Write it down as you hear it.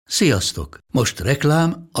Sziasztok! Most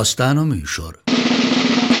reklám, aztán a műsor.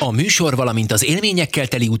 A műsor, valamint az élményekkel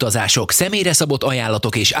teli utazások, személyre szabott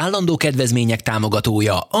ajánlatok és állandó kedvezmények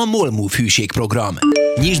támogatója a MOL Move hűségprogram.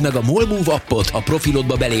 Nyisd meg a MOL Move appot, a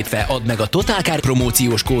profilodba belépve add meg a Totalkár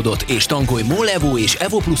promóciós kódot és tankolj MOL Evo és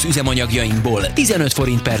Evo Plus üzemanyagjainkból 15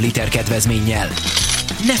 forint per liter kedvezménnyel.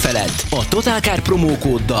 Ne feledd, a Totalkár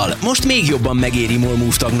promókóddal most még jobban megéri MOL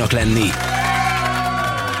Move tagnak lenni.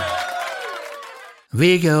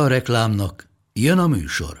 Vége a reklámnak, jön a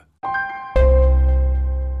műsor.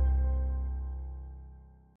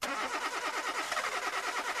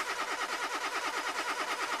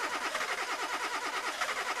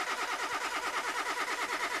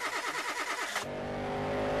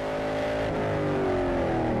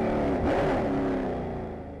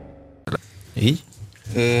 Így?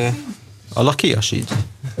 Alakias így?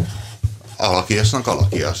 Alakiasnak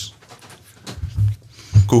alakias.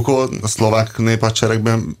 Kukó a szlovák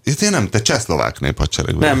néphadseregben, te csehszlovák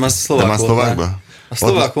néphadseregben. Nem, az szlovák volt. Szlovákban? A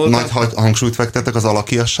szlovák volt. Nagy hangsúlyt fektettek az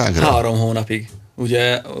alakiasságra? 3 hónapig.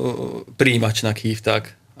 Ugye Primacsnak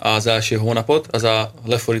hívták az első hónapot, az a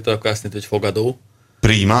lefordítva akkor azt mondja, hogy fogadó.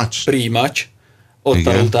 Primacs. Ott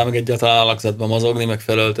igen. tanultál meg egyáltalán alakzatban mozogni, meg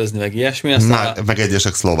felöltözni, meg ilyesmi. Meg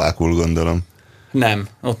egyesek szlovákul, gondolom. Nem,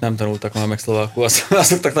 ott nem tanultak már meg szlovákul.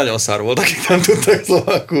 Azoktak nagyon szar volt, akik nem tudtak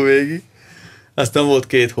szlovákul végig. Aztán volt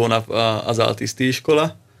 2 hónap az altiszti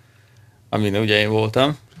iskola, amin ugye én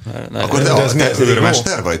voltam. Akkor te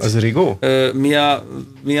őrmester vagy? Az Rigó?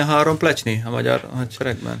 Mi a 3 plecsni a magyar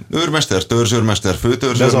hadseregben? Őrmester, törzsőrmester,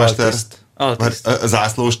 főtörzsőrmester. Altiszt.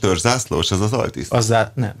 Zászlós, törzszászlós, az az altiszt?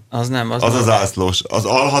 Nem. Az nem. Az a zászlós. Az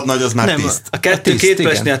alhadnagy, az már nem, tiszt. A 2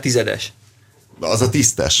 plecsni a 10-es. Az a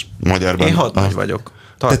tisztes magyarban. Én hadnagy vagyok.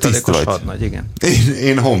 Tartalékos hadnagy, igen.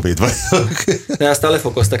 Én honvéd vagyok. De aztán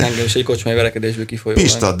lefokoztak engem is egy kocsmai verekedésből kifolyólag.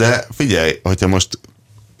 Pista, de figyelj, hogyha most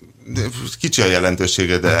kicsi a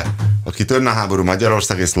jelentősége, de aki törne a háború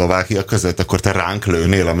Magyarország és Szlovákia között, akkor te ránk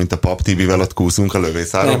lőnél, amint a Pap Tibivel ott kúszunk a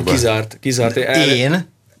lövészárokba? Nem, kizárt. Én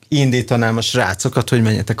indítanám a srácokat, hogy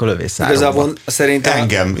menjetek a lövészárokba. Igazából szerintem...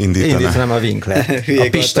 Engem indítanám a Winkler. A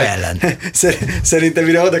Pista ellen. Szerintem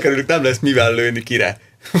mire oda kerülünk, nem lesz mivel lőni kire.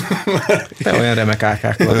 Te olyan remek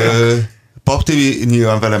ákák vannak. Pap Tibi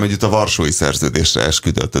nyilván velem együtt a Varsói Szerződésre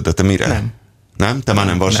esküdött, de te mire? Nem? Te már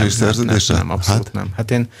nem Varsói Szerződésre? Nem, abszolút nem.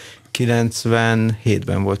 Hát én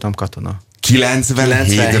 97-ben voltam katona.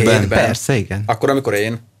 97-ben? Persze, igen. Akkor, amikor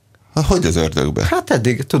én? Hogy az ördögbe? Hát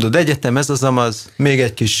eddig, tudod, egyetem ez az amaz, még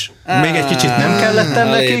egy kicsit nem kellettem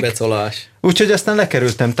nekik. Lébecolás. Úgyhogy aztán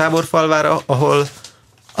lekerültem Táborfalvára, ahol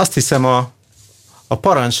azt hiszem a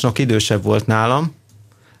parancsnok idősebb volt nálam,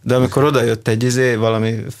 de amikor odajött egy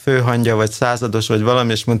valami főhangya, vagy százados, vagy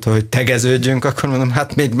valami, és mondta, hogy tegeződjünk, akkor mondom,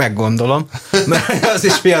 hát még meggondolom, mert az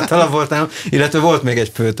is fiatalabb volt nálam, illetve volt még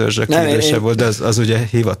egy főtörzs, aki idősebb volt, de az ugye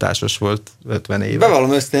hivatásos volt 50 éve.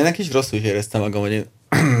 Bevallom őszintén, is rosszul éreztem magam, hogy én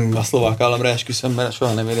a szlovák államra esküszöm, mert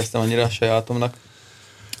soha nem éreztem annyira a sajátomnak.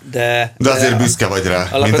 De azért büszke vagy rá,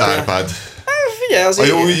 mint Árpád. A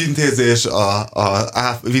jó ügyintézés,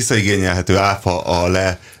 a visszaigényelhető áfa,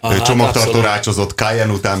 a csomagtartó rácsozott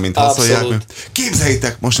Cayenne után, mint haszolják.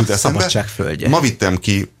 Képzeljétek, most jut eszembe. Ma vittem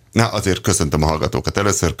ki, azért köszöntöm a hallgatókat.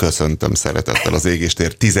 Először köszöntöm szeretettel az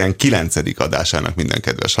Égéstér 19. adásának minden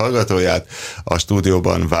kedves hallgatóját. A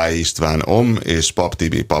stúdióban Váj István és Pap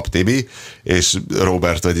Tibi, és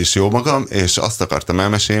Robert, vagyis jó magam, és azt akartam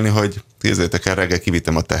elmesélni, hogy képzeljétek el, reggel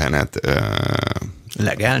kivittem a tehenet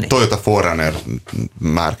legelni? Toyota 4Runner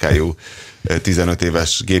márkájú 15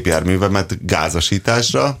 éves gépjárművemet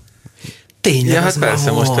gázosításra. Tényleg? Ja, hát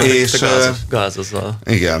persze, most és gázozzal.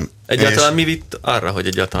 Igen. Egyáltalán mi vitt arra, hogy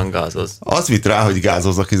egyáltalán gázoz? Az vitt rá, hogy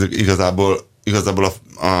gázozzak igazából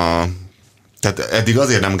tehát eddig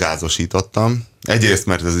azért nem gázosítottam. Egyrészt,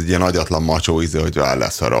 mert ez egy ilyen agyatlan macsó hogy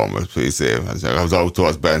leszarom, az autó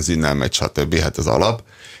az benzinnel megy, stb. Hát az alap.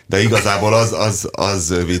 De igazából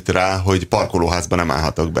az vitt rá, hogy parkolóházban nem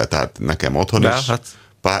állhatok be, tehát nekem otthon Beállhatsz.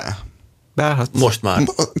 Most már.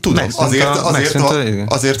 Tudom,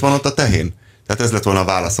 azért van ott a tehén. Tehát ez lett volna a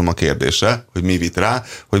válaszom a kérdésre, hogy mi vitt rá,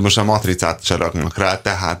 hogy most a matricát se raknak rá,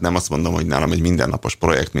 tehát nem azt mondom, hogy nálam egy mindennapos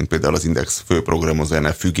projekt, mint például az Index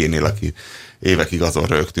főprogramozójánál Fügénél, aki évekig azon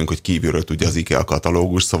rögtünk, hogy kívülről tudja az IKEA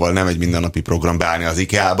katalógus, szóval nem egy mindennapi program beállni az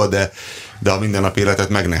IKEA-ba, de a mindennapi életet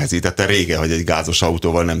megnehezítette régen, hogy egy gázos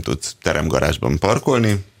autóval nem tudsz teremgarázsban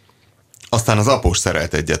parkolni. Aztán az após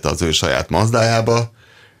szerelt egyet az ő saját Mazdájába,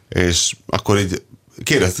 és akkor így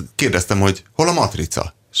kérdeztem, hogy hol a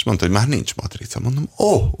matrica? És mondta, hogy már nincs matrica. Mondom,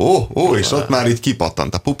 és ott már így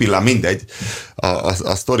kipattant a pupillám, mindegy.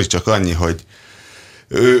 A sztori csak annyi, hogy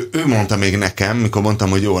ő mondta még nekem, mikor mondtam,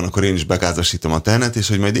 hogy jó van, akkor én is begázasítom a tehenet, és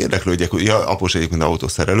hogy majd érdeklődjek, após egyébként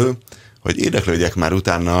autószerelő, hogy érdeklődjek már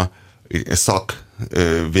utána szak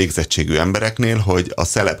végzettségű embereknél, hogy a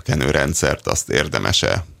szelepkenő rendszert azt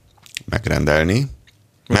érdemes-e megrendelni.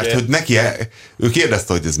 Mert ugye, hogy neki, ő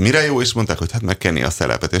kérdezte, hogy ez mire jó, és mondták, hogy hát megkenni a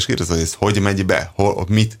szelepet, és kérdezte, hogy ez hogy megy be,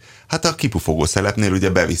 mit? Hát a kipufogó szelepnél ugye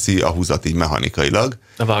beviszi a húzat így mechanikailag.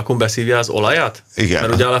 A vákuum beszívja az olajat? Igen.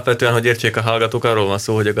 Mert ugye alapvetően, hogy értsék a hallgatók, arról van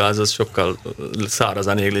szó, hogy a gáz az sokkal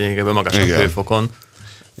szárazán ég lényegében magasabb hőfokon.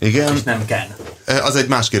 Igen. És nem kell. Az egy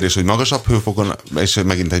más kérdés, hogy magasabb hőfokon, és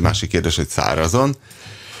megint egy másik kérdés, hogy szárazon.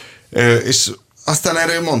 És aztán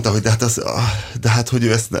erre ő mondta, hogy de hát hogy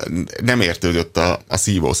ő ezt nem értődött a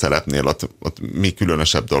szívószelepnél, ott mi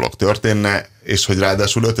különösebb dolog történne, és hogy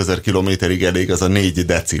ráadásul 5000 kilométerig elég az a 4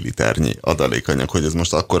 deciliternyi adalékanyag, hogy ez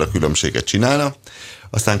most akkora különbséget csinálna.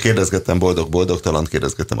 Aztán kérdezgettem boldog-boldogtalant,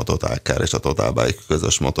 kérdezgettem a Total Car és a Total Bike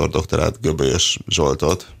közös motordoktorát, Göbölyös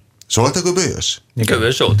Zsoltot. Zsolt a Göbölyös?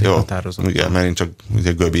 Göbölyös Zsolt, jó, igen, mert én csak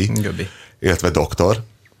ugye Göbi, illetve doktor.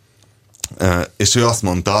 És ő azt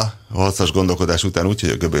mondta, hosszas gondolkodás után úgy, hogy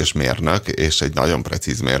a Göbölyös mérnök, és egy nagyon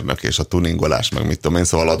precíz mérnök, és a tuningolás, meg mit tudom én,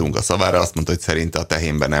 szóval adunk a szavára, azt mondta, hogy szerinte a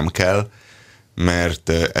tehénben nem kell, mert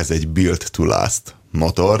ez egy build to last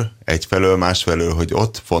motor, egyfelől, másfelől, hogy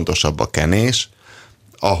ott fontosabb a kenés,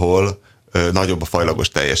 ahol nagyobb a fajlagos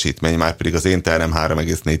teljesítmény, már pedig az én terem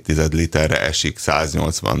 3,4 literre esik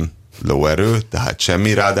 180 lóerő, tehát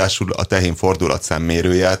semmi, ráadásul a tehén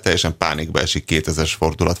fordulatszámmérője teljesen pánikba esik 2000-es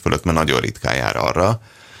fordulat fölött, mert nagyon ritkán jár arra,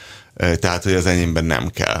 tehát hogy az enyémben nem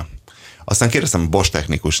kell. Aztán kérdeztem Bosch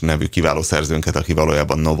Technikus nevű kiváló szerzőnket, aki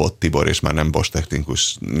valójában Novot Tibor, és már nem Bosch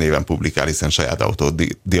Technikus néven publikál, hiszen saját autót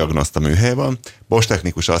diagnoszta műhelyben. Bosch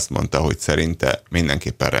Technikus azt mondta, hogy szerinte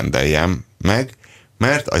mindenképpen rendeljem meg,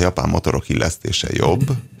 mert a japán motorok illesztése jobb.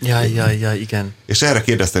 Ja, igen. És erre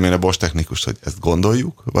kérdeztem én a Bosch Technikust, hogy ezt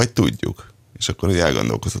gondoljuk, vagy tudjuk? És akkor ugye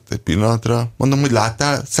elgondolkozott egy pillanatra. Mondom, hogy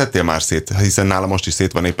láttál, szedtél már szét, hiszen nála most is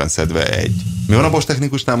szét van éppen szedve egy. Mi van a Bosch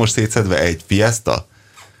Technikusnál most szétszedve egy Fiesta?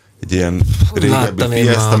 Egy ilyen régebbi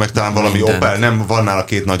Fiesta, meg talán valami mindent. Opel, nem, van nála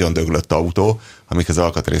 2 nagyon döglött autó, amikhez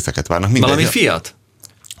alkatrészeket várnak. Mindegy, valami Fiat?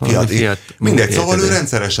 Mindegy, szóval ő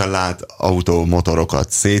rendszeresen lát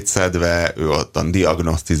autómotorokat szétszedve, ő ottan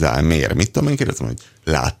diagnosztizál, mér. Mit tudom én, kérdezem, hogy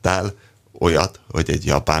láttál olyat, hogy egy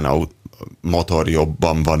japán motor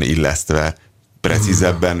jobban van illesztve,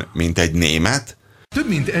 precízebben, mint egy német? Több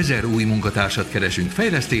mint 1000 új munkatársat keresünk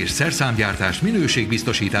fejlesztés, szerszámgyártás,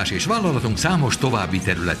 minőségbiztosítás és vállalatunk számos további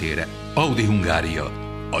területére. Audi Hungária.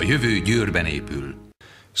 A jövő Győrben épül.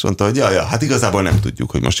 És mondta, hogy hát igazából nem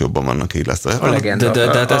tudjuk, hogy most jobban vannak illesztve. A legenda.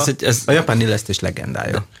 A japán illesztés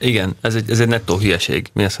legendája. Igen, ez egy nettó hülyeség.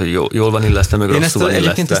 Mi az, hogy jól van illesztve, meg rosszul van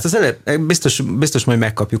illesztve. Egyébként ezt biztos majd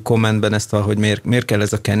megkapjuk kommentben ezt, hogy miért kell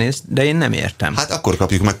ez a kenés, de én nem értem. Hát akkor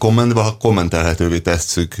kapjuk meg kommentbe, ha kommentelhetővé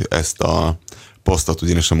tesszük ezt a posztot,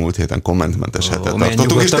 ugyanis a múlt héten kommentmentes hetet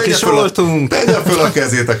tartottunk, és tegye föl a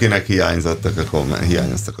kezét, akinek hiányoztak a kommentek.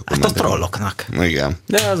 Hát a trolloknak. Igen.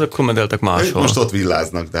 De azok kommenteltek máshol. Most ott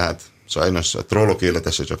villáznak, de hát sajnos a trollok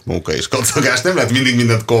életese csak móka és kacagás, nem lehet mindig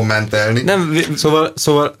mindent kommentelni.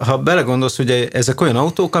 Szóval, ha belegondolsz, ugye ezek olyan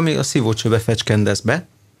autók, ami a szívócsőbe fecskendez be,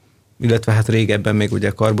 illetve hát régebben még ugye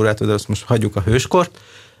karburátor, de azt most hagyjuk a hőskort,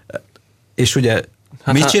 és ugye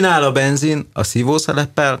mit csinál a benzin a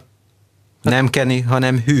szívószeleppel? Nem keni,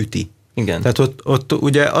 hanem hűti. Igen. Tehát ott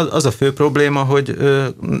ugye az a fő probléma, hogy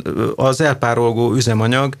az elpárolgó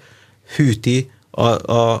üzemanyag hűti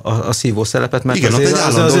a szívószelepet, mert igen,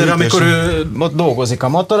 azért amikor ott dolgozik a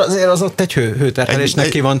motor, azért az ott egy hőterhelésnek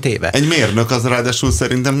ki van téve. Egy mérnök az ráadásul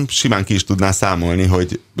szerintem simán ki is tudná számolni,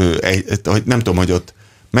 hogy nem tudom, hogy ott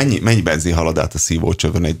mennyi benzin halad át a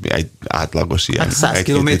szívócsövön egy átlagos ilyen. Hát 100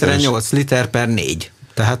 kilométeren 8 liter per 4.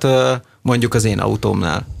 Tehát mondjuk az én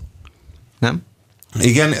autómnál. Nem?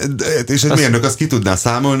 Igen, és egy mérnök azt ki tudná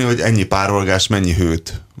számolni, hogy ennyi párolgás, mennyi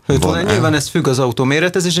hőt van. Nyilván ez függ az autó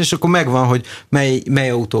méretezés, és akkor megvan, hogy mely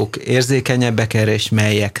autók érzékenyebbek erre, és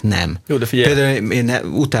melyek nem. Jó, de figyelj. Például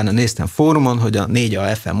én utána néztem fórumon, hogy a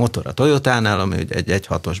 4AFM motor a Toyotánál, ami egy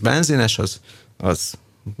 1.6-os benzines, az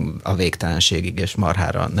a végtelenségig, és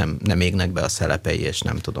marhára nem égnek be a szelepei, és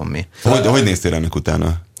nem tudom mi. Hogy néztél ennek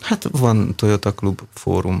utána? Hát van Toyota Klub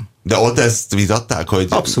fórum. De ott ezt vitatták, hogy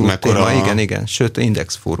abszolút mekkora... téma, igen. Sőt,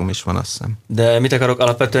 Index fórum is van, azt hiszem. De mit akarok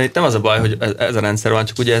alapvetően? Itt nem az a baj, hogy ez a rendszer van,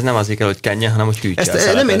 csak ugye ez nem azért kell, hogy kenjen, hanem hogy hűtje a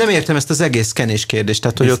szelepet. Nem értem ezt az egész kenés kérdést.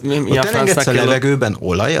 Tehát, hogy ott elengedsz a levegőben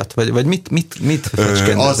olajat? Vagy mit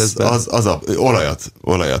fecskendez be?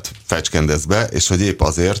 Olajat fecskendez be, és hogy épp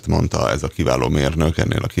azért mondta ez a kiváló mérnök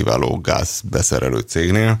ennél a kiváló gázbeszerelő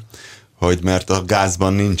cégnél, hogy mert a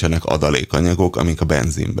gázban nincsenek adalékanyagok, amik a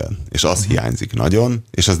benzinben. És az hiányzik nagyon,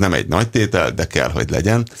 és az nem egy nagy tétel, de kell, hogy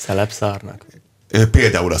legyen. Szelepszárnak?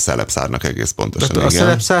 Például a szelepszárnak egész pontosan, igen. A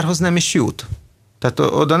szelepszárhoz nem is jut. Tehát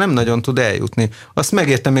oda nem nagyon tud eljutni. Azt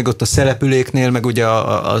megértem még ott a szelepüléknél, meg ugye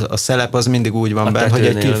a szelep az mindig úgy van benne, hogy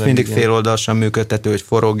egy mindig féloldalsan működtető, hogy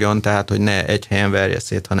forogjon, tehát hogy ne egy helyen verje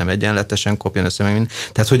szét, hanem egyenletesen kopjon össze meg minden.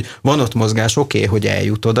 Tehát, hogy van ott mozgás, oké, hogy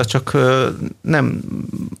eljut oda, csak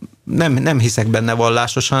nem hiszek benne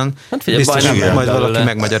vallásosan. Hát figyelj, biztos, hogy majd valaki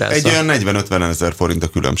megmagyarázza. Egy olyan 40-50 ezer forint a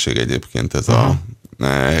különbség egyébként ez a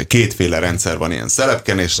kétféle rendszer van ilyen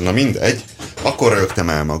szelepkenés, na mindegy. Akkor rögtem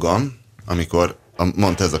el magam, amikor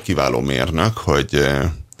mondta ez a kiváló mérnök, hogy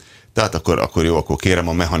tehát akkor jó, akkor kérem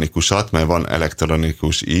a mechanikusat, mert van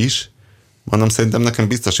elektronikus is. Mondom, szerintem nekem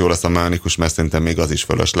biztos jó lesz a mechanikus, mert szerintem még az is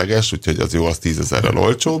fölösleges, úgyhogy az jó, az 10 000-rel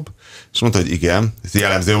olcsóbb. És mondta, hogy igen, ez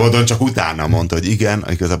jellemző módon csak utána mondta, hogy igen,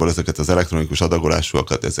 igazából ezeket az elektronikus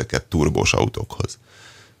adagolásúakat, ezeket turbós autókhoz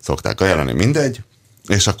szokták ajánlani, mindegy.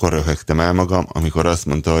 És akkor röhögtem el magam, amikor azt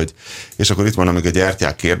mondta, hogy és akkor itt van még a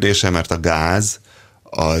gyertyák kérdése, mert a gáz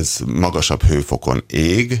az magasabb hőfokon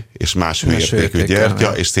ég, és más hőértékű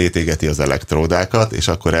gyertya, és szétégeti az elektródákat, és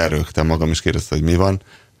akkor elrögtem magam, és kérdezte, hogy mi van.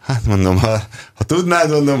 Hát mondom, ha tudnád,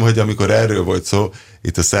 mondom, hogy amikor erről volt szó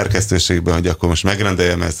itt a szerkesztőségben, hogy akkor most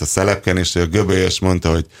megrendeljem ezt a szelepkenést, hogy a Göbölyös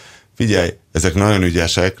mondta, hogy figyelj, ezek nagyon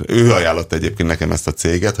ügyesek, ő ajánlott egyébként nekem ezt a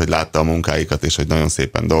céget, hogy látta a munkáikat, és hogy nagyon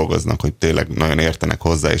szépen dolgoznak, hogy tényleg nagyon értenek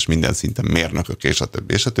hozzá, és minden szinten mérnökök, és a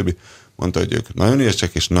többi, és a többi. Mondta, hogy ők nagyon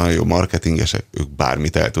ügyesek, és nagyon jó marketingesek, ők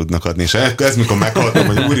bármit el tudnak adni, és ez mikor meghallottam,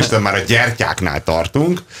 hogy úristen, már a gyertyáknál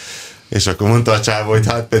tartunk, és akkor mondta a csávó, hogy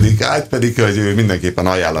hát pedig, hogy ő mindenképpen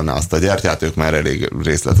ajánlaná azt a gyertyát, ők már elég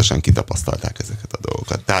részletesen kitapasztalták ezeket a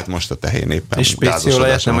dolgokat. Tehát most a tehén éppen és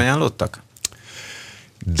spéciolajat nem ajánlottak?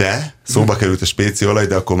 De szóba került a spéciolaj,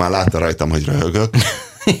 de akkor már látta rajtam, hogy röhögök.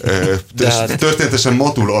 Történetesen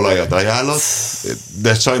motul olajat ajánlott,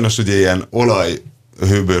 de sajnos ugye ilyen olaj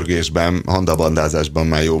hőbörgésben, handabandázásban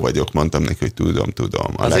már jó vagyok, mondtam neki, hogy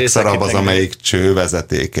tudom. A legszarabb az, amelyik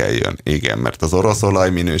csővezetékkel jön. Igen, mert az orosz olaj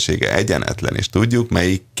minősége egyenetlen, és tudjuk,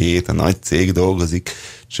 melyik két nagy cég dolgozik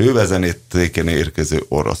csővezetéken érkező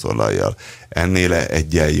orosz olajjal. Ennél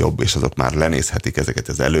egyen jobb, és azok már lenézhetik ezeket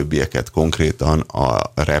az előbbieket, konkrétan a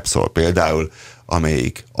Repsol például,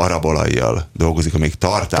 amelyik arab olajjal dolgozik, amelyik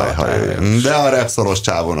tartályhajó. De a Repsolos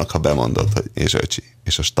csávónak, ha bemondod, hogy és öcsi,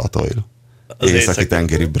 és a Statoil. Északi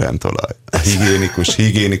tengeri Brent olaj. A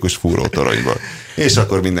higiénikus fúrótoronyból. És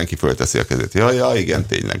akkor mindenki fölteszi a kezét. Ja, igen,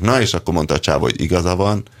 tényleg. Na, és akkor mondta a csávó, hogy igaza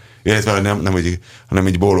van. Illetve hanem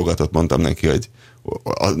így bólogatott, mondtam neki, hogy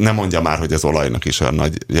nem mondja már, hogy az olajnak is olyan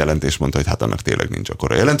nagy jelentés, mondta, hogy hát annak tényleg nincs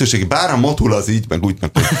akkora jelentőség. Bár a motul az így, meg úgy,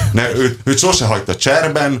 meg őt sose hagyta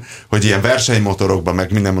cserben, hogy ilyen versenymotorokban,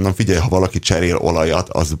 meg minden, mondom, figyelj, ha valaki cserél olajat,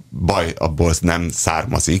 az baj, abból nem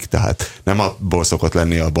származik, tehát nem abból szokott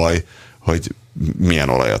lenni a baj, hogy milyen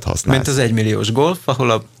olajat használsz. Mint az 1 milliós Golf, ahol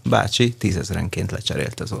a bácsi 10 000-enként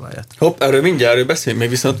lecserélt az olajat. Hopp, erről beszélünk, még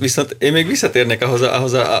viszont én még visszatérnék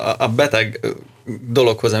ahhoz a beteg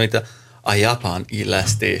dologhoz, amit a japán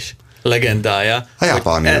illesztés legendája. A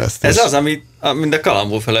japán illesztés. Ez az, mint a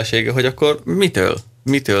Kalambó felesége, hogy akkor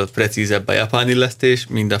mitől precízebb a japán illesztés,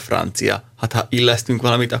 mint a francia? Hát ha illesztünk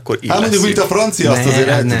valamit, akkor illesztünk. Hát mondjuk, mint a francia, azt azért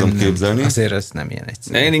el tudom képzelni. Azért ez nem ilyen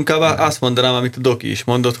egyszerű. Én inkább azt mondanám, amit a Doki is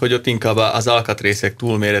mondott, hogy ott inkább az alkatrészek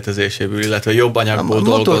túlméretezéséből, illetve jobb anyagból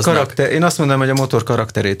dolgoznak. Én azt mondanám, hogy a motor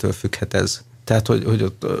karakterétől függhet ez. Tehát,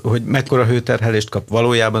 hogy mekkora hőterhelést kap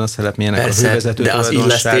valójában a szelep, milyenek a hővezető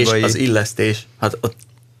tulajdonságai. De az illesztés, hát ott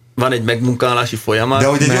van egy megmunkálási folyamat. De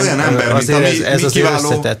hogy egy olyan ember, mint mi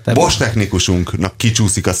kiváló Bosch technikusunknak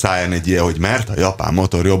kicsúszik a száján egy ilyen, hogy mert a japán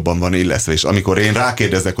motor jobban van illesztve, és amikor én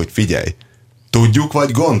rákérdezek, hogy figyelj, tudjuk,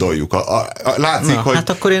 vagy gondoljuk? Látszik, hogy, hát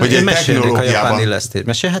akkor hogy egy technológiában... a japán illesztést.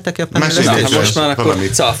 Mesélhetek japán illesztést? Most már akkor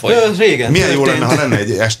cáfolj. Milyen jó lenne, ha lenne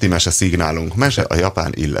egy esti mese szignálunk. Mese a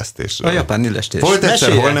japán illesztésről. A japán illesztés. Volt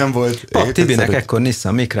egyszer, hol nem volt? Pak Tibinek ekkor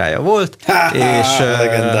Nissan Micrája volt,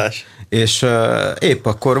 és épp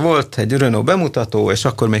akkor volt egy Renault bemutató, és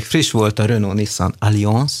akkor még friss volt a Renault-Nissan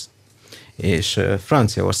Alliance, és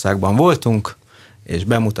Franciaországban voltunk, és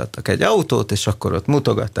bemutattak egy autót, és akkor ott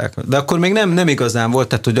mutogatták. De akkor még nem igazán volt,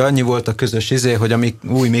 tehát hogy annyi volt a közös hogy a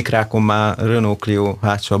új Micrákon már Renault Clio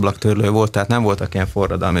hátsó ablaktörlő volt, tehát nem voltak ilyen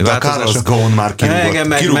forradalmi változások. De a Carlos Ghosn már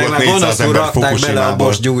kirúgott 400 ember bele a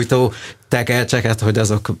Bosch gyújtó tekercseket, hogy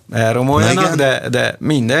azok elromoljanak, de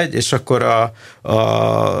mindegy, és akkor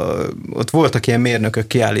ott voltak ilyen mérnökök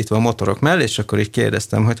kiállítva a motorok mellé, és akkor így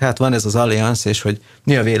kérdeztem, hogy hát van ez az Alliance, és hogy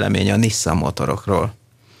mi a vélemény a Nissan motorokról.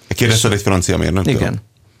 Kérdezted egy francia mérnöktől? Igen.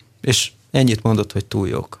 És ennyit mondott, hogy túl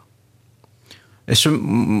jók. És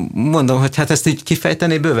mondom, hogy hát ezt így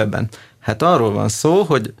kifejteni bővebben. Hát arról van szó,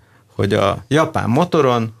 hogy a japán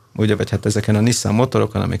motoron, ugye, vagy hát ezeken a Nissan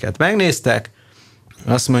motorokon, amiket megnéztek,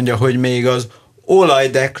 azt mondja, hogy még az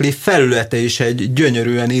olajdekli felülete is egy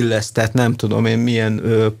gyönyörűen illesztett, nem tudom én milyen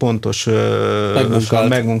pontos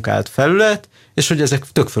megmunkált felület, és hogy ezek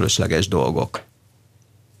tök fölösleges dolgok.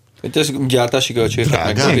 Hogy ez gyártási költségek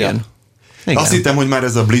meg. Igen. Azt hittem, hogy már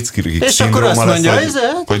ez a blitzkrieg és akkor azt mondja,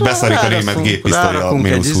 hogy beszarik a német géppisztoly a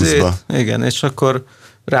 -20-ba. Igen, és akkor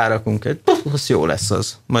rárakunk egy, az jó lesz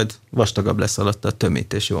az, majd vastagabb lesz alatt a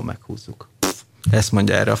tömítés, jól meghúzzuk. Ezt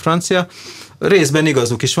mondja erre a francia. Részben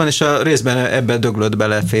igazuk is van, és a részben ebben döglött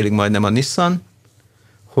bele félig majdnem a Nissan,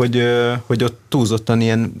 hogy ott túlzottan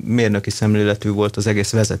ilyen mérnöki szemléletű volt az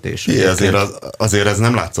egész vezetés. Azért ez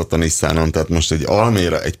nem látszott a Nissanon, tehát most egy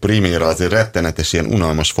Almera, egy Primera azért rettenetes ilyen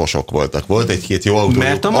unalmas fosok voltak. Volt egy-két jó autó.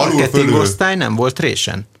 Mert a marketing osztály nem volt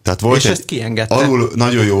résen. Tehát volt és ezt kiengedte. Alul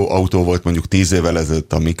nagyon jó autó volt mondjuk 10 évvel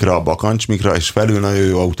ezelőtt a Micra, a Bakancs Micra, és felül nagyon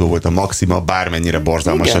jó autó volt a Maxima, bármennyire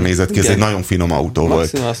borzalmasan nézett ki, ez egy nagyon finom autó volt.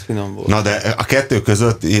 Maxima az finom volt. Na de a kettő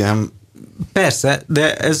között ilyen... Persze,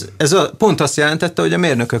 de ez pont azt jelentette, hogy a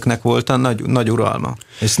mérnököknek volt a nagy uralma.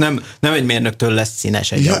 És nem egy mérnöktől lesz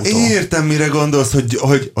színes egy autó. Értem, mire gondolsz, hogy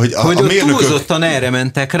a mérnökök... túlzottan erre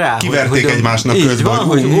mentek rá. Kiverték egymásnak közben,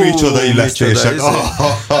 hogy micsoda illesztések.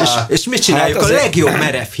 És mit csináljuk? A legjobb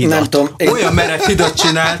merev hidat. Olyan merev hidat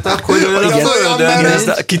csináltak, hogy olyan a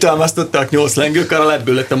földön... Kitalmaztották 8 lengők, arra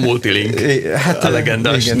lett a Multilink. Hát a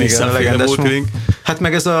legendás Nissan Multilink. Hát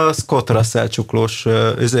meg ez a Scott Russell csuklós,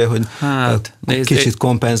 hogy kicsit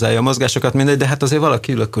kompenzálja a mozgásokat, mindegy, de hát azért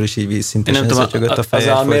valaki ül, akkor is így vízszintesen zötyögött a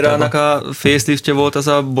feje. Az Almérának a faceliftje volt az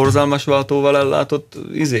a borzalmas váltóval ellátott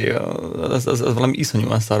az valami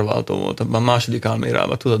iszonyúan szar váltó volt abban a második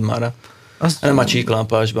Almérában, tudod már? Nem a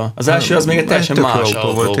csíklámpásban. Az első az még egy teljesen más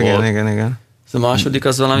autó volt. Igen. A második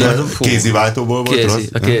az valami... De kézi váltóból volt rossz?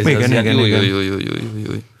 A kézi, igen.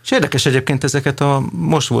 És érdekes egyébként ezeket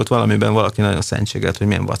most volt valamiben valaki nagyon szentséget, hogy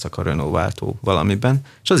milyen vacak a Renault váltó valamiben,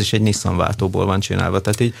 és az is egy Nissan váltóból van csinálva.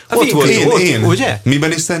 Tehát így ott volt, én, ugye?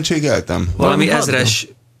 Miben is szentségeltem? Valami ezres...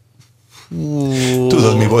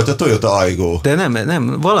 Tudod, mi volt? A Toyota Aygo. De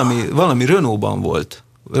nem, valami Renault-ban volt.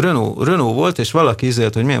 Renault volt, és valaki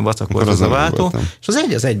izélt, hogy milyen vacak volt az a váltó, és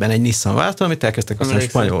az egyben egy Nissan váltó, amit elkezdtek aztán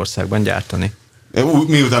Spanyolországban gyártani.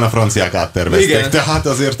 Miután a franciák áttervezték. Igen. Tehát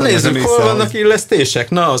azért... Nézzük, hol vannak illesztések?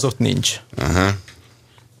 Na, az ott nincs. Aha.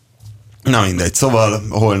 Na mindegy, szóval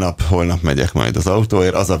holnap megyek majd az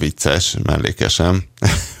autóért, az a vicces, mellékesem.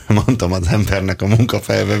 Mondtam az embernek, a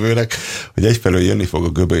munkafelvevőnek, hogy egyfelől jönni fog a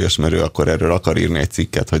göbölyös merő, akkor erről akar írni egy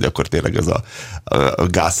cikket, hogy akkor tényleg ez a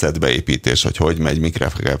gázszed beépítés, hogy megy,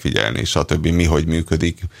 mikre kell figyelni, stb. Mi hogy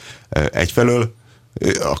működik egyfelől.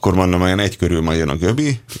 Akkor mondom, olyan 1 körül majd jön a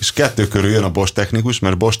göbi, és 2 körül jön a Bosch technikus,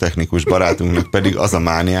 mert Bosch technikus barátunknak pedig az a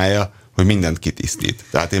mániája, hogy mindent kitisztít.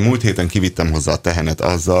 Tehát én múlt héten kivittem hozzá a tehenet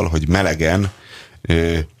azzal, hogy melegen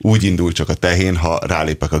úgy indul csak a tehén, ha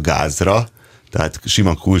rálépek a gázra, tehát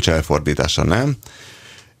sima kulcselfordítása nem,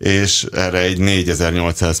 és erre egy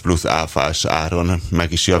 4800 plusz áfás áron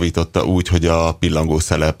meg is javította úgy, hogy a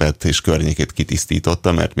pillangószelepet és környékét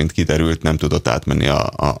kitisztította, mert mint kiderült, nem tudott átmenni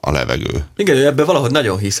a levegő. Igen, ebben valahogy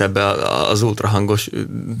nagyon hisz ebbe az ultrahangos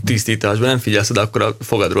tisztításban, nem figyelsz oda, akkor a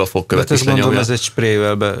fogadról a fogkövet is lenyomja. Ez egy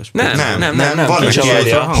sprével be. Nem. Van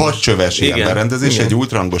egy 6 csöves ilyen berendezés, egy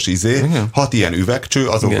ultrahangos 6 ilyen üvegcső,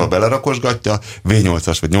 azokba belerakosgatja,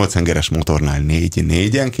 V8-as vagy 8 hengeres motornál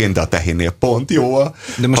 4-4-enként, de a tehénnél pont jó.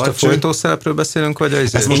 De most a folytószelepről beszélünk, vagy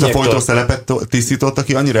az... Ezt most a folytószelepet tisztította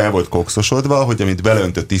ki, annyira el volt kokszosodva, hogy amit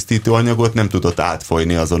beleöntött tisztítóanyagot, nem tudott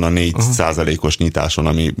átfolyni azon a 4%-os nyitáson,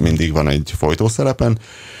 ami mindig van egy folytószelepen.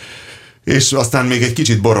 És aztán még egy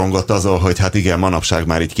kicsit borongott azon, hogy hát igen, manapság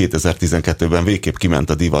már így 2012-ben végképp kiment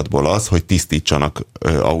a divatból az, hogy tisztítsanak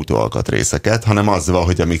autóalkatrészeket, hanem az van,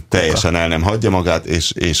 hogy amíg teljesen el nem hagyja magát,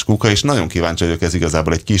 és kuka, és nagyon kíváncsi vagyok, ez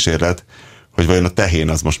igazából egy kísérlet, hogy vajon a tehén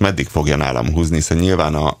az most meddig fogja nálam húzni, hiszen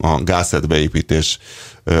nyilván a gázszed beépítés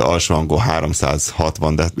alsóhangon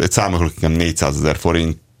 360, de számolok nekem 400 000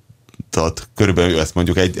 forintot, körülbelül ezt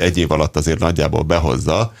mondjuk egy év alatt azért nagyjából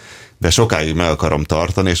behozza, de sokáig meg akarom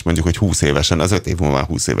tartani, és mondjuk, hogy 20 évesen, az 5 év múlva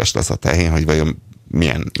 20 éves lesz a tehén, hogy vajon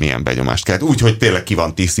milyen benyomást kell. Úgy, hogy tényleg ki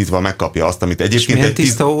van tisztítva, megkapja azt, amit egyébként... És milyen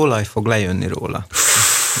tiszta olaj fog lejönni róla?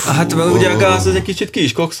 Hát ugye a gáz az egy kicsit ki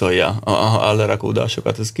is kokszolja a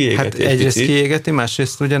lerakódásokat, ez kiégeti. Hát egyrészt kiégeti,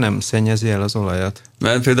 másrészt ugye nem szennyezi el az olajat.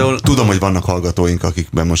 Mert például... Tudom, hogy vannak hallgatóink,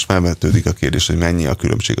 akikben most felvetődik a kérdés, hogy mennyi a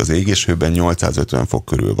különbség az égéshőben, 850 fok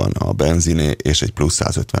körül van a benziné, és egy plusz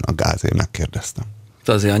 150 a gázé, megkérdeztem.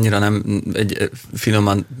 azért annyira nem egy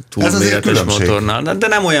finoman túlméretes motornál, de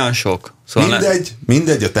nem olyan sok. Szóval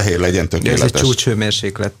mindegy, a tehén legyen tökéletes. Ez egy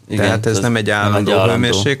csúcshőmérséklet, tehát ez nem egy állandó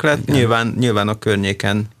hőmérséklet, nyilván a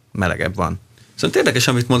környéken melegebb van. Szóval érdekes,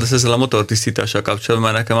 amit mondasz ezzel a motortisztítással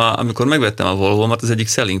kapcsolatban, mert nekem amikor megvettem a Volvo-mat, az egyik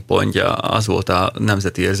selling pontja az volt a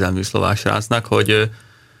nemzeti érzelmű szlovák srácnak,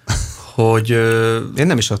 hogy én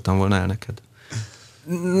nem is adtam volna el neked.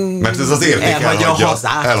 Mert ez az érték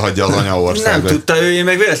elhagyja az anyaországot. Nem tudta ő, én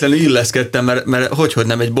meg véletlenül illeszkedtem, mert hogy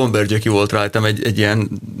nem egy bombergyöki volt rajtam egy ilyen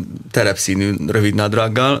terepszínű rövid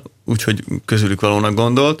nadrággal, úgyhogy közülük valónak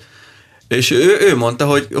gondolt, és ő mondta,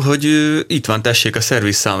 hogy itt van, tessék a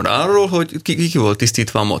szervizszámra arról, hogy ki volt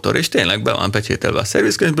tisztítva a motor, és tényleg be van pecsételve a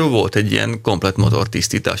szervizkönyvből, volt egy ilyen komplet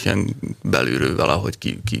motortisztítás, ilyen belülről valahogy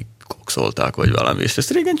kikokszolták, vagy valami, és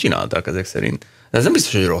ezt régen csinálták ezek szerint. De ez nem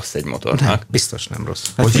biztos, hogy rossz egy motornak. Nem, biztos nem rossz.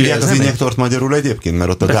 Hogy hívják az injektort magyarul egyébként? Mert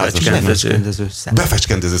ott a befecskendező szelep.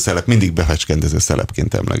 Befecskendező szelep, mindig befecskendező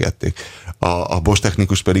szelepként emlegették. A Bosch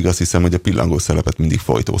technikus pedig azt hiszem, hogy a pillangó szelepet mindig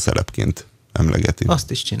folytó szelepként emlegeti.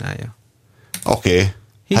 Azt is csinálja. Oké.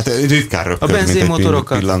 Hát ritkán röpköd, mint egy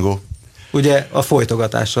pillangó. Ugye a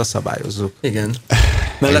folytogatással szabályozzuk. Igen.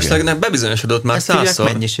 Mellesleg bebizonyosodott már százszor. Ezt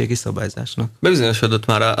hívják mennyiségi szabályzásnak. Bebizonyosodott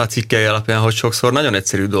már a cikkei alapján, hogy sokszor nagyon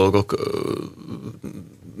egyszerű dolgok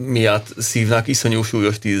miatt szívnak iszonyú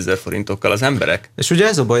súlyos 10 000 forintokkal az emberek. És ugye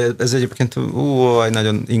ez a baj, ez egyébként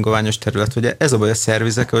nagyon ingoványos terület, hogy ez a baj a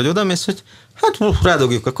szervizekkel, hogy odamész, hogy hát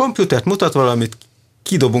rádogjuk a komputert, mutat valamit,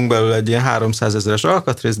 kidobunk belőle egy ilyen 300 000-es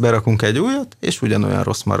alkatrészt, berakunk egy újat, és ugyanolyan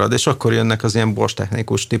rossz marad. És akkor jönnek az ilyen Bosch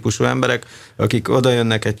technikus típusú emberek, akik oda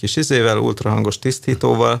jönnek egy kis ultrahangos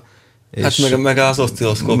tisztítóval. Hát meg az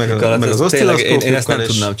oszcilloszkópjukkal. Én ezt nem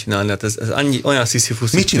tudnám csinálni. Hát ez olyan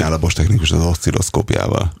sziszifuszi. Mit csinál a Bosch technikus az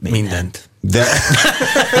oszcilloszkópjával? Mindent. De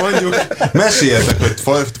mondjuk, meséljetek,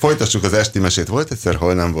 hogy folytassuk az esti mesét. Volt egyszer,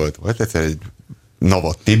 hol nem volt? Volt egyszer egy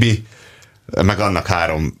Navot Tibi, meg annak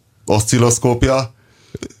 3 oszcilloszkópja,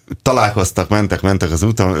 találkoztak, mentek az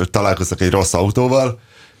úton, találkoztak egy rossz autóval,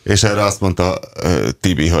 és erre azt mondta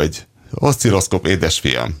Tibi, hogy oszcilloszkóp,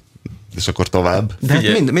 édesfiam. És akkor tovább. De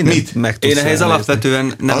hát mit meg tudsz? Én ehhez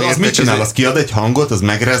alapvetően nem értek. Az mit csinál? Az kiad egy hangot, az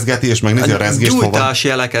megrezgeti, és megnézi a rezgést hova? Gyújtás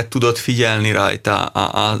jeleket tudod figyelni rajta.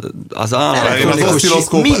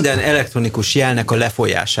 Minden elektronikus jelnek a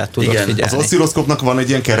lefolyását tudod figyelni. Az oszcilloszkópnak van egy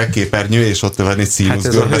ilyen kerekképernyő, és ott van egy színusz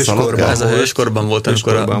görbe szaladgál. Ez a hőskorban volt,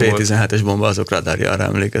 amikor a D17-es bomba azok radarjára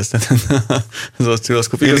emlékeztet. Az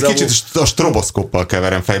oszcilloszkóp. Én kicsit a stroboszkóppal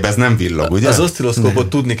keverem fejbe, ez nem villog, ugye? Az oszcilloszkópot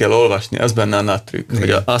tudni kell olvasni, az benne a nagy trükk.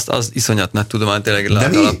 Az iszonyat nagy tudomány tényleg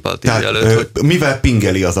lágalappal tízi előtt. Mivel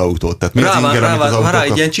pingeli az autót? Tehát mi az inger, amit az autó rá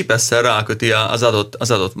egy ilyen csipesszel ráköti az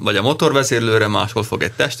adott, vagy a motorvezérlőre, máshol fog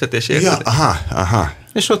egy testet, és érted? Ja, aha.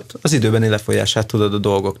 És ott az időbeni lefolyását tudod a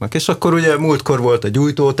dolgoknak. És akkor ugye múltkor volt a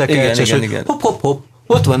gyújtótekercs, és igen. Hopp,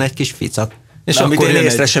 ott van egy kis ficak. És amit én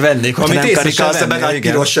észre se vennék, hogyha nem karikálsz be nagy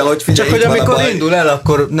pirossal, hogy figyelj. Csak hogy amikor indul el,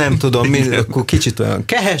 akkor nem tudom, akkor kicsit olyan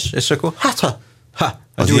kehes, és akkor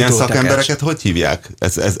az ilyen szakembereket hogy hívják?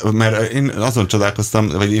 Mert én azon csodálkoztam,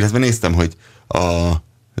 vagy illetve néztem, hogy a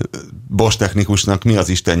Bosch technikusnak mi az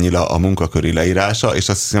istennyila a munkaköri leírása, és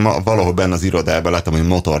azt hiszem valahol benne az irodában láttam, hogy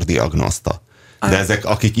motordiagnoszta. De ezek,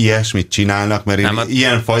 akik ilyesmit csinálnak, mert én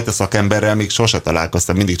ilyen fajta szakemberrel még sose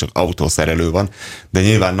találkoztam, mindig csak autószerelő van, de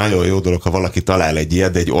nyilván nagyon jó dolog, ha valaki talál egy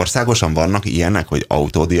ilyet, de egy országosan vannak ilyenek, hogy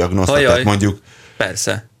autódiagnoszta, tehát mondjuk...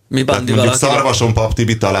 Persze. Mondjuk Szarvason Pap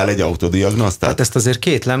Tibi talál egy autodiagnosztát? Hát ezt azért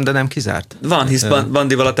kétlem, de nem kizárt. Van, hisz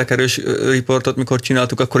Bandival a tekerős riportot, mikor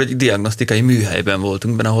csináltuk, akkor egy diagnosztikai műhelyben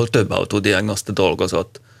voltunk benne, ahol több autodiagnoszta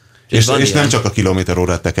dolgozott. És nem csak a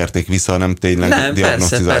kilométerórát tekerték vissza, hanem tényleg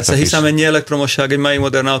diagnosztizáltak persze, hiszen ennyi elektromosság egy mai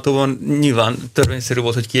modern autóban nyilván törvényszerű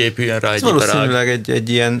volt, hogy kiépüljön rá egy iparág. Valószínűleg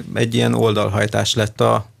egy ilyen oldalhajtás lett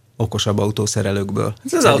a okosabb autószerelőkből.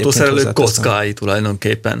 Ez az autószerelők kockái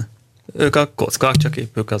tulajdonképpen. Ők a kockák, csak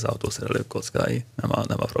épp ők az autószerelők kockái, nem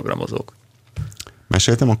a programozók.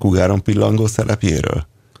 Meséltem a Kugáron pillangó szelepjéről?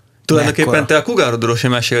 Tulajdonképpen te a Kugárodról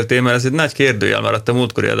sem meséltél, mert ez egy nagy kérdőjel, mert a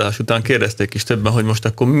múltkori adás után kérdezték is többen, hogy most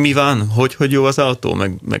akkor mi van, hogy jó az autó,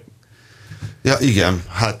 meg... Ja igen,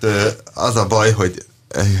 hát az a baj, hogy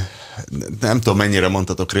nem tudom mennyire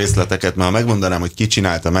mondhatok részleteket, mert ha megmondanám, hogy ki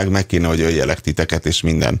csinálta meg kéne, hogy öljelek titeket, és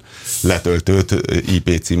minden letöltőt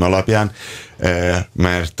IP cím alapján,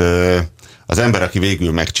 mert az ember, aki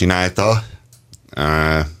végül megcsinálta,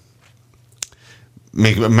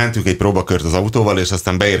 még mentünk egy próbakört az autóval, és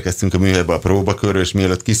aztán beérkeztünk a műhelybe a próbakörre, és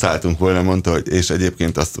mielőtt kiszálltunk volna, mondta, hogy és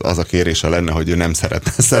egyébként az a kérése lenne, hogy ő nem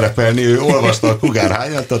szeretne szerepelni. Ő olvasta a Cougar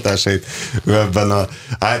hányattatásait, ő ebben az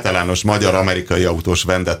általános magyar-amerikai autós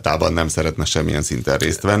vendettában nem szeretne semmilyen szinten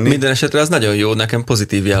részt venni. Minden esetre az nagyon jó, nekem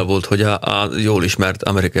pozitív jel volt, hogy a jól ismert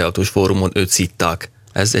amerikai autós fórumon őt szitták.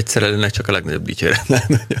 Ez egy szerelőnek csak a legnagyobb dicséret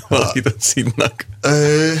lenne, hogy valakit ott szidnak.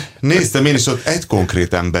 Néztem én is, ott egy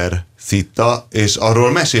konkrét ember szitta, és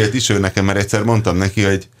arról mesélt is ő nekem, mert egyszer mondtam neki,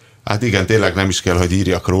 hogy hát igen, tényleg nem is kell, hogy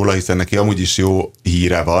írjak róla, hiszen neki amúgy is jó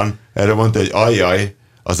híre van. Erre mondta, hogy ajjaj,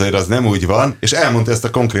 azért az nem úgy van, és elmondta ezt a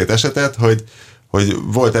konkrét esetet, hogy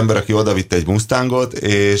volt ember, aki odavitte egy Mustangot,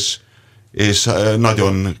 és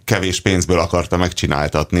nagyon kevés pénzből akarta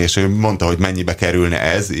megcsináltatni, és ő mondta, hogy mennyibe kerülne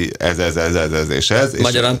ez és ez.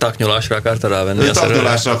 Magyarán taknyolásra akarta rávenni.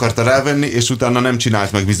 Taknyolásra akarta rávenni, és utána nem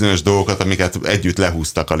csinált meg bizonyos dolgokat, amiket együtt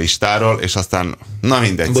lehúztak a listáról, és aztán, na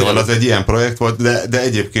mindegy, szóval az egy ilyen projekt volt, de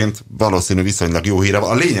egyébként valószínű viszonylag jó híre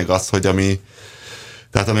van. A lényeg az, hogy ami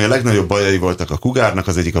a legnagyobb bajai voltak a Cougarnak,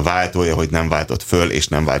 az egyik a váltója, hogy nem váltott föl, és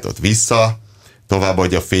nem váltott vissza. Tovább,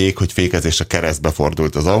 hogy a fék, hogy fékezésre keresztbe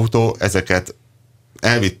fordult az autó. Ezeket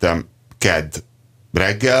elvittem kedd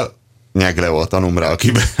reggel, Nyegle volt tanumra,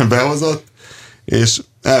 aki behozott, és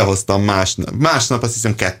elhoztam másnap azt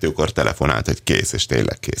hiszem 2-kor telefonált, hogy kész, és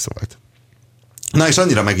tényleg kész volt. Na és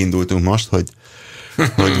annyira megindultunk most, hogy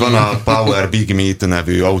van a Power Big Meet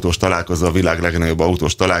nevű autós találkozó, a világ legnagyobb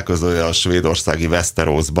autós találkozója a svédországi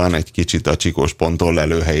Västeråsban, egy kicsit a Csikós ponttól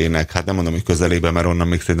lelőhelyének, hát nem mondom, hogy közelében, mert onnan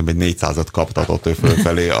még szerintem egy 400-at kaptatott ő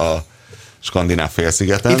fölfelé a skandináv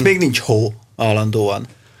félszigeten. Itt még nincs hó állandóan.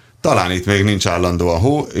 Talán itt még nincs állandóan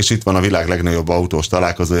hó, és itt van a világ legnagyobb autós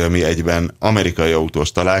találkozója, ami egyben amerikai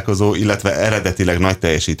autós találkozó, illetve eredetileg nagy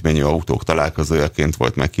teljesítményű autók találkozójaként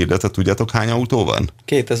volt meghirdetve. Tudjátok, hány autó van?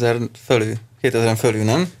 2000 fölül,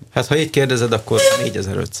 nem? Hát ha így kérdezed, akkor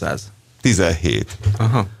 4500. 17.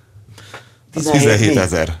 Aha. 17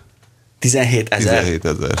 000. 17 000. 17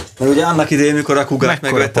 000. Mert ugye annak idején, mikor a Cougart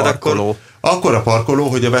megvetted, akkor a parkoló,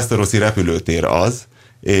 hogy a Västeråsi repülőtér az,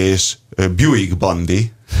 és Buick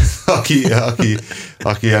Bandi,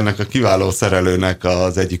 aki ennek a kiváló szerelőnek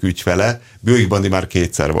az egyik ügyfele, Buick Bandi már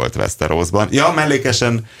 2-szer volt Västeråsban. Ja,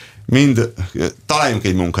 mellékesen találjunk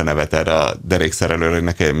egy munkanevet erre a derékszerelőre, hogy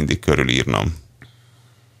ne kelljen mindig körülírnom.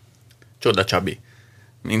 Csoda Csabi.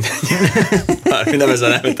 Mindegy. Már nem ez a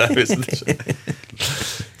neve természetesen.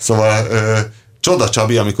 Szóval Csoda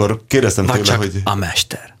Csabi, amikor kérdeztem tőle, hogy... a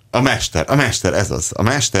mester. A mester, ez az. A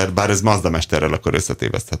mester, bár ez Mazda mesterrel akkor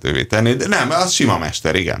összetéveszthetővé tenni, de nem, az sima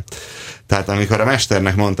mester, igen. Tehát amikor a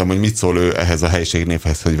mesternek mondtam, hogy mit szól ő ehhez a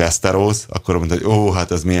helyiségnévhez, hogy Västerås, akkor mondta, hogy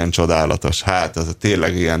hát ez milyen csodálatos. Hát az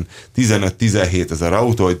tényleg ilyen 15-17 000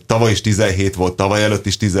 autó, hogy tavaly is 17 volt, tavaly előtt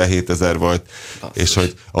is 17 000 volt, és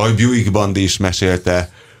hogy ahogy Buick Bandi is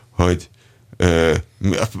mesélte, hogy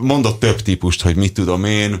mondott több típust, hogy mit tudom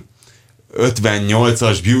én,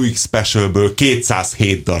 58-as Buick Specialből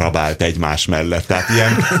 207 darab állt egymás mellett. Tehát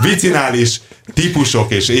ilyen vicinális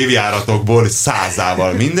típusok és évjáratokból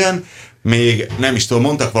 100-ával minden. Még nem is tudom,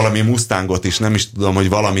 mondtak valami Mustangot is, nem is tudom, hogy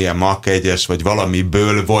valamilyen Mach 1-es, vagy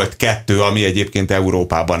valamiből volt 2, ami egyébként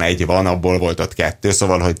Európában 1 van, abból volt ott 2,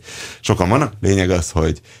 szóval, hogy sokan vannak. Lényeg az,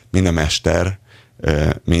 hogy minden mester,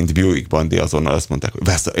 mint Buick Bandi azonnal azt mondták,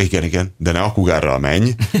 hogy igen, de ne a Cougarral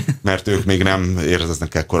menj, mert ők még nem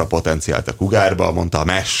érzeznek ekkora potenciált a Cougarba, mondta a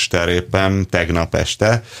mester éppen tegnap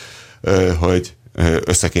este, hogy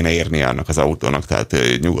össze kéne érni annak az autónak, tehát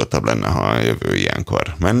nyugodtabb lenne, ha a jövő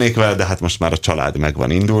ilyenkor mennék vele, de hát most már a család meg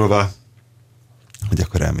van indulva, hogy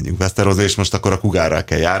akkor elmegyünk Västeråsra, és most akkor a Cougarral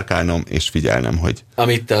kell járkálnom, és figyelnem, hogy...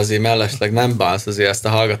 Amit te azért mellesleg nem bánsz, azért ezt a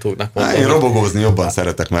hallgatóknak mondom. Én robogózni jobban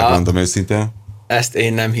szeretek, megmondom őszintén. Ezt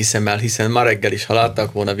én nem hiszem el, hiszen ma reggel is, ha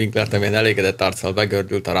láttak volna Winklert, amilyen elégedett arccal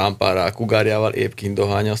begördült a rámpára a Cougarjával, épp kint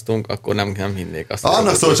dohányoztunk, akkor nem hinnék azt.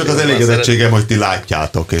 Annak szól csak az elégedettségem, hogy ti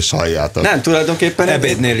látjátok és halljátok. Nem, tulajdonképpen...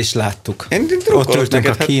 Ebédnél is láttuk. Ott ültünk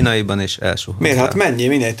a kínaiban, és elsuhant. Miért? Hát mennyi,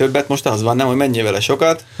 minél többet, most az van, nem, hogy mennyi vele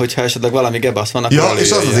sokat, hogyha esetleg valami gebasz van, akkor... Ja,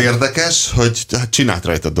 és az érdekes, hogy csinált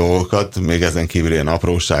rajta dolgokat, még ezen kívül ilyen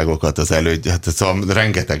apróságokat, az hát szóval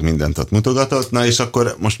rengeteg mindent ott mutogatott, na és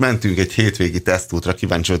akkor most mentünk egy hétvégi tesztútra,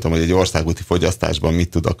 kíváncsi voltam, hogy egy országúti fogyasztásban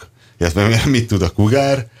mit tud a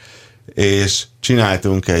Cougar, és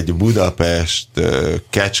csináltunk egy Budapest,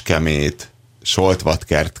 Kecskemét,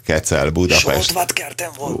 Soltvatkert, Kecel, Budapest. Soltvatkerten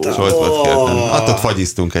voltam. Soltvatkerten. Ott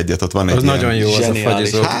fagyiztunk egyet, ott van egy az ilyen... nagyon jó, az a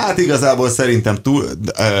fagyizó. Hát igazából szerintem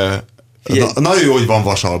nagyon jó, hogy van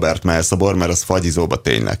Vasalbert melszobor, mert az fagyizóba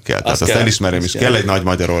tényleg kell. Tehát azt elismerem, és kell egy nagy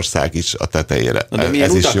Magyarország is a tetejére. De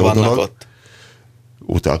ez is jó dolog. Ott?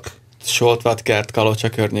 Utak. Soltvatkert, Kalocsa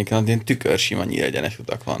környéken, ilyen tükörsima nyílegyenes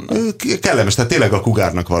utak vannak. Kellemes, tehát tényleg a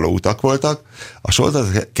Kugárnak való utak voltak. A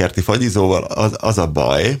Soltvatkerti fagyizóval az a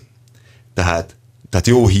baj, tehát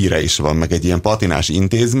jó híre is van, meg egy ilyen patinás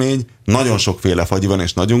intézmény, nagyon sokféle fagyi van,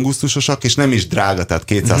 és nagyon gusztusosak, és nem is drága, tehát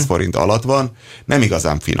 200 forint alatt van, nem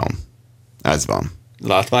igazán finom. Ez van.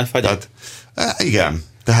 Látványfagy? Tehát, igen.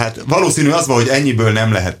 Tehát valószínű az van, hogy ennyiből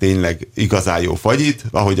nem lehet tényleg igazán jó fagyit,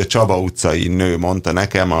 ahogy a Csaba utcai nő mondta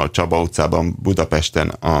nekem, a Csaba utcában Budapesten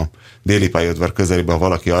a Déli pályaudvar közelében, ha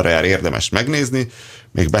valaki arra jár, érdemes megnézni.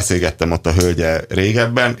 Még beszélgettem ott a hölgye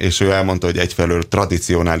régebben, és ő elmondta, hogy egyfelől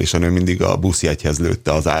tradicionálisan ő mindig a buszjegyhez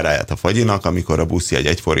lőtte az áráját a fagyinak, amikor a buszjegy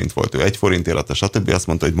 1 forint volt, ő 1 forintért adta, stb. Azt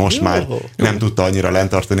mondta, hogy most már nem tudta annyira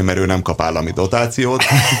lentartani, mert ő nem kap állami dotációt.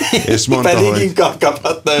 És mondta, pedig hogy inkább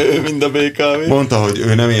kaphatna ő, mint a BKV. Mondta, hogy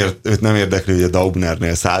őt nem érdekli, hogy a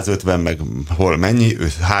Daubnernél 150, meg hol mennyi,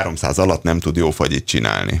 ő 300 alatt nem tud jó fagyit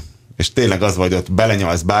csinálni. És tényleg az vagy, ott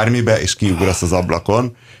belenyalsz bármibe, és kiugrasz az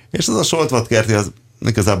ablakon, és az a Soltvatkerti az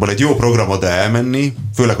igazából egy jó program oda elmenni,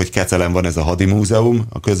 főleg, hogy Kecelen van ez a hadimúzeum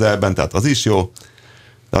a közelben, tehát az is jó,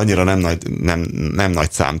 de annyira nem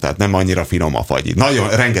nagy szám, tehát nem annyira finom a fagyi. Nagyon,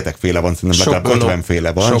 rengetegféle van, szerintem legalább 50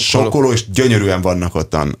 féle van, sokkoló, és gyönyörűen vannak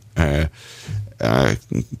ottan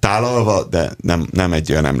tálalva, de nem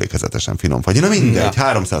egy olyan emlékezetesen finom fagyi. Na mindegy,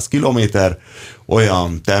 300 kilométer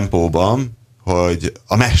olyan tempóban, hogy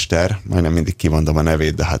a mester, majdnem mindig kimondom a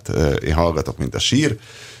nevét, de hát én hallgatok, mint a sír,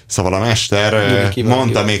 szóval a mester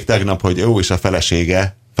mondta még tegnap, hogy ő is a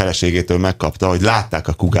feleségétől megkapta, hogy látták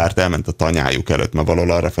a Kugárt, elment a tanyájuk előtt, mert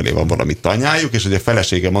valahol arrafelé van valami tanyájuk, és hogy a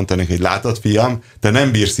felesége mondta neki, hogy látod, fiam, te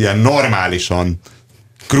nem bírsz ilyen normálisan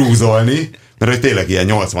krúzolni, mert hogy tényleg ilyen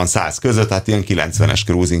 80-100 között, tehát ilyen 90-es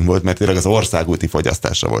cruising volt, mert tényleg az országúti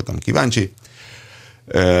fogyasztásra voltam kíváncsi.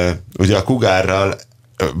 Ugye a Kugárral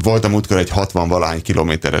voltam útkor egy 60-valahány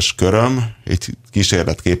kilométeres köröm, egy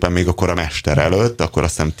kísérletképpen még akkor a mester előtt, akkor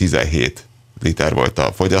azt hiszem 17 liter volt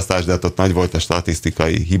a fogyasztás, de ott nagy volt a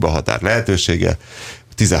statisztikai hibahatár lehetősége,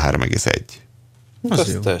 13,1.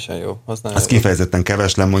 Az teljesen jó. Az kifejezetten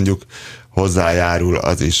keveslen, mondjuk hozzájárul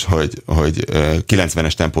az is, hogy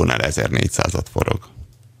 90-es tempónál 1400-at forog.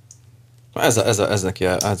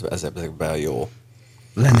 Ezekben jó.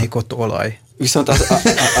 Lennék ott olaj. Viszont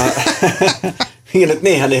igen,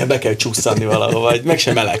 néha be kell csusszanni valahova, vagy meg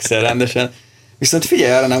sem melegszel rendesen. Viszont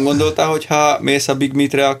figyelj, arra nem gondoltál, hogy ha mész a Big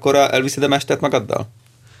Meat-re, akkor elviszed a mestert magaddal?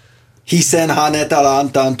 Hiszen ha ne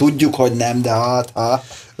találtan, tudjuk, hogy nem, de hát ha...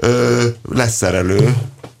 Lesz szerelő,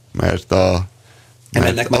 mert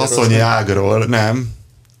asszonyi ágról, nem.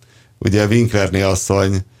 Ugye Winklerné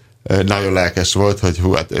asszony nagyon lelkes volt, hogy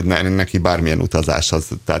hát neki bármilyen utazás az,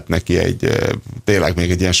 tehát neki tényleg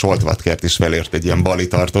még egy ilyen Soltvatkert is felért egy ilyen bali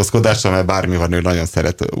tartózkodásra, mert bármi van, ő nagyon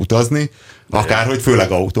szeret utazni, akárhogy,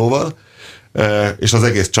 főleg autóval, és az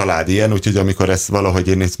egész család ilyen, úgyhogy amikor ezt valahogy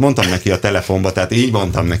én ezt mondtam neki a telefonba, tehát így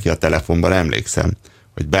mondtam neki a telefonban, emlékszem,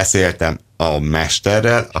 hogy beszéltem a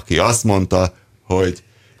mesterrel, aki azt mondta, hogy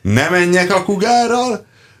ne menjek a Kugárral,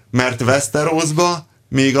 mert Westerosba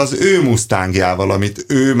még az ő Mustangjával, amit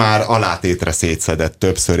ő már alátétre szétszedett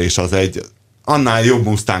többször, és az egy annál jobb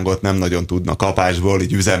Mustangot nem nagyon tudna kapásból,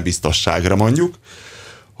 így üzembiztosságra mondjuk,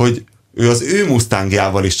 hogy ő az ő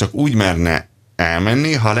Mustangjával is csak úgy merne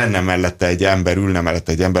elmenni, ha lenne mellette egy ember, ülne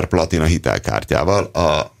mellette egy ember platina hitelkártyával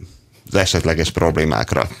az esetleges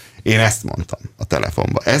problémákra. Én ezt mondtam a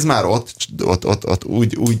telefonban. Ez már ott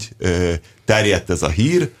úgy terjedt ez a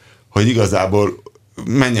hír, hogy igazából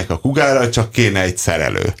menjek a Kugárral, csak kéne egy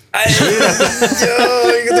szerelő.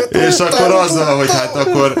 És akkor azzal, hogy hát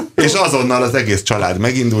akkor, és azonnal az egész család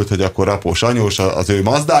megindult, hogy akkor após, anyós az ő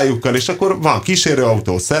Mazdájukkal, és akkor van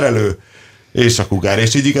kísérőautó, szerelő, és a Kugár,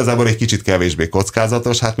 és így igazából egy kicsit kevésbé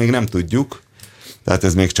kockázatos, hát még nem tudjuk. Tehát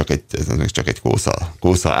ez még csak egy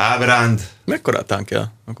kósza ábránd. Mekkora tánk kell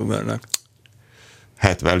a Kugárnak?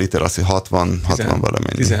 70 liter, azt 60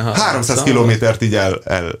 valamennyi. 300 kilométert így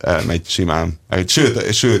elmegy simán.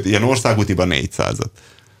 Sőt, ilyen országútiban 400-at.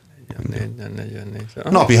 44.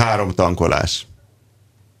 Napi 3 tankolás.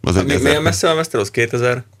 Milyen messze van Westeros?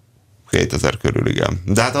 2000? 2000 körül, igen.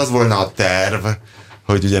 De hát az volna a terv,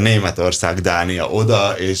 hogy ugye Németország, Dánia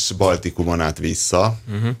oda, és Baltikumon át vissza.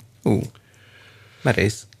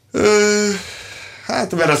 Merész.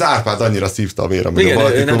 Hát, mert az Árpád annyira szívta a vér, amíg a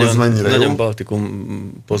Baltikum, az mennyire jó. Nagyon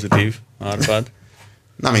Baltikum pozitív Árpád.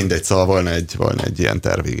 Na mindegy, szóval volna egy ilyen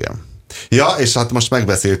terv, igen. Ja, és hát most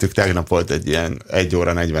megbeszéltük, tegnap volt egy ilyen 1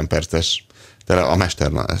 óra 40 perces, a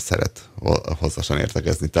mester szeret hosszasan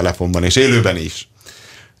értekezni telefonban, és élőben is.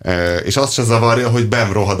 És azt se zavarja, hogy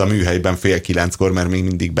benn rohad a műhelyben 8:30, mert még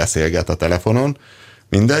mindig beszélget a telefonon.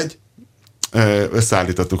 Mindegy.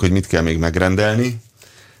 összeállítottuk, hogy mit kell még megrendelni.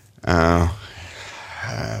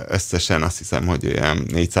 Összesen azt hiszem, hogy olyan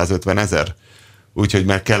 450 000. Úgyhogy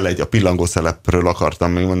már kell a pillangószelepről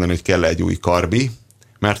akartam még mondani, hogy kell egy új karbi,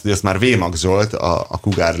 mert ugye ezt már Vémax Zsolt, a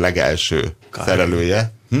Cougar legelső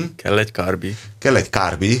szerelője. Kell egy karbi. Kell egy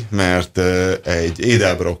karbi, mert egy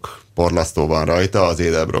Edelbrock porlasztó van rajta, az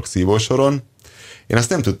Edelbrock szívósoron. Én azt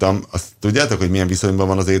nem tudtam, azt tudjátok, hogy milyen viszonyban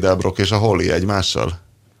van az Edelbrock és a Holly egymással?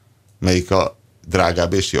 Melyik a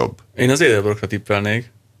drágább és jobb? Én az Edelbrockra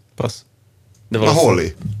tippelnék. Passz. De a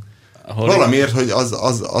Holly. Valamiért, hogy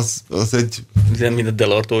az egy... Ilyen, mint a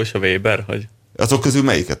Delorto és a Weber, hogy... Azok közül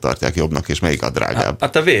melyiket tartják jobbnak, és melyik a drágább?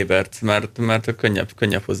 Hát a Webert, mert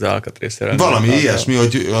könnyebb hozzá alkatrészszerelni. Valami ilyesmi,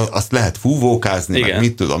 hogy azt lehet fúvókázni, meg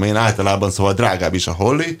mit tudom én, általában szóval drágább is a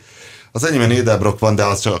Holly. Az enyémben Edelbrock van, de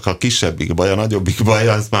az csak a kisebbik baj, a nagyobbik baj,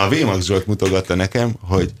 azt már a Vémax Zsolt mutogatta nekem,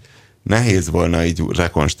 hogy nehéz volna így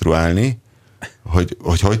rekonstruálni,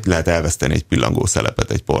 hogy lehet elveszteni egy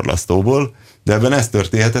pillangószelepet egy porlasztóból, de ebben ez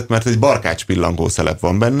történhetett, mert egy barkács pillangószelep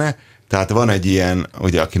van benne, tehát van egy ilyen,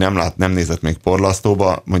 ugye aki nem nézett még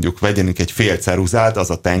porlasztóba, mondjuk vegyenik egy fél ceruzát, az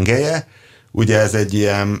a tengelye, ugye ez egy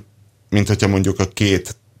ilyen, mint hogyha mondjuk a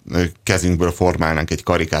két kezünkből formálnánk egy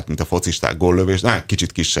karikát, mint a focisták góllövés,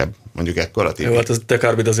 kicsit kisebb, mondjuk ekkora típus. Jó, hát a te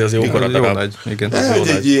karbid azért az jókora legalább.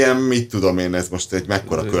 Egy ilyen, mit tudom én, ez most egy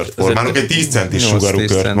mekkora kört formálunk, egy 10 centis sugarú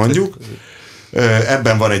kört mondjuk.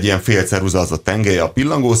 Ebben van egy ilyen fél ceruza, az a tengelye a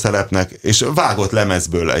pillangószelepnek, és vágott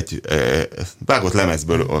lemezből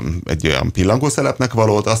egy olyan pillangószelepnek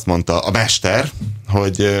valót, azt mondta a mester,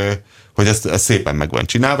 hogy ez szépen meg van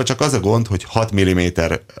csinálva, csak az a gond, hogy 6 mm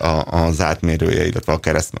az átmérője, illetve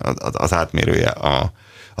az átmérője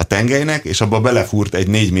a tengelynek, és abba belefúrt egy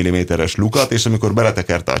 4 mm-es lukat, és amikor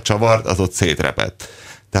beletekerte a csavart, az ott szétrepett.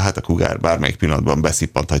 Tehát a Cougar bármelyik pillanatban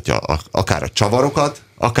beszippanthatja akár a csavarokat,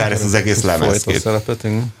 akár ezt az egész lemezkét.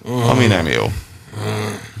 Ami nem jó.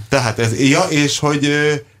 Tehát ez, és hogy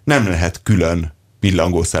nem lehet külön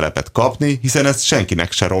pillangószelepet kapni, hiszen ez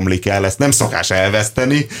senkinek se romlik el, ezt nem szokás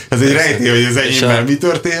elveszteni. Ez egy rejtély, hogy az enyémmel mi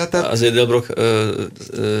történhetett. Az Edelbrock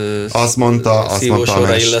azt mondta a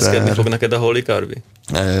mester. Illeszkedni fog neked a Holly Karbi?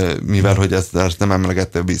 Mivel, hogy ezt nem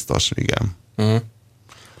emlegette, biztos, igen.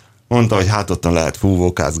 Mondta, hogy hát ottan lehet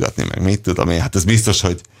fúvókázgatni, meg mit tudom én. Hát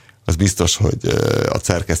ez biztos, hogy a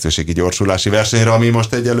szerkesztőségi gyorsulási versenyre, ami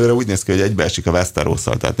most egyelőre úgy néz ki, hogy egybeesik a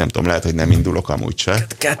Westerosszal, tehát nem tudom, lehet, hogy nem indulok amúgy se.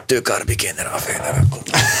 2 karbi kéne rá a főneve.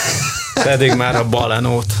 Pedig már a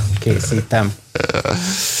Balenót készítem.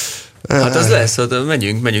 Hát az lesz, hát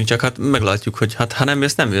megyünk, csak hát meglátjuk, hogy hát ha nem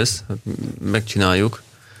jössz, hát megcsináljuk.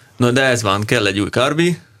 No, de ez van, kell egy új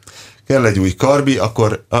karbi. Kell egy új karbi,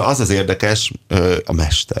 akkor az érdekes, a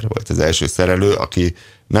mester volt az első szerelő, aki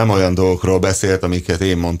nem olyan dolgokról beszélt, amiket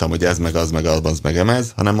én mondtam, hogy ez meg az, meg az, meg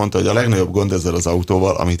ez, hanem mondta, hogy a legnagyobb gond ezzel az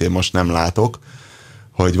autóval, amit én most nem látok,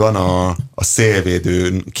 hogy van a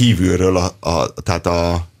szélvédő kívülről, tehát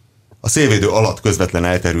a szélvédő alatt közvetlen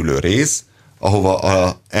elterülő rész,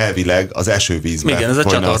 ahova elvileg az esővízbe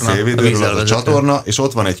folyna a szélvédőről, az a csatorna, és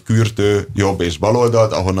ott van egy kürtő jobb és bal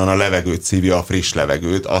oldalt, ahonnan a levegőt szívja, a friss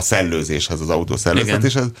levegőt, a szellőzéshez, az autó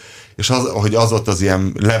szellőztetéshez, és hogy az ott az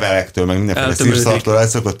ilyen levelektől, meg mindenféle szírszartól el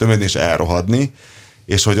szokott tömödni és elrohadni,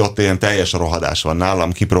 és hogy ott ilyen teljes rohadás van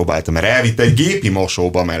nálam, kipróbáltam, mert elvitte egy gépi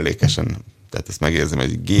mosóba mellékesen. Tehát ezt megérzem,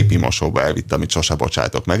 hogy gépi mosóba elvitte, amit sose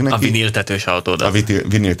bocsátok meg neki. A viniltetős autódat. A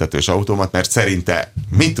viniltetős autómat, mert szerinte,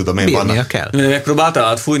 mit tudom én, vannak... kell. Megpróbálta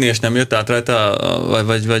átfújni, és nem jött át rajta,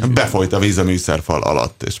 vagy... Befolyt a víz a műszerfal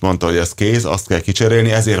alatt, és mondta, hogy ez kész, azt kell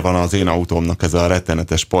kicserélni, ezért van az én autómnak ez a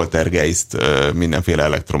rettenetes poltergeist, mindenféle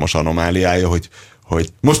elektromos anomáliája,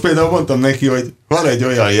 hogy most például mondtam neki, hogy van egy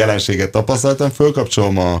olyan jelenséget tapasztaltam,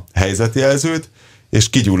 fölkapcsolom a helyzetjelzőt, és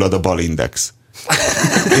kigyullad a balindex.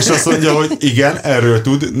 És azt mondja, hogy igen, erről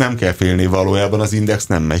tud, nem kell félni, valójában az index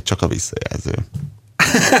nem megy, csak a visszajelző.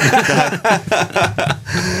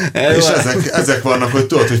 És ezek vannak, hogy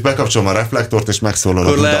tudod, hogy bekapcsolom a reflektort, és megszólal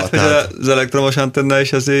a lehet, hogy az elektromos antenna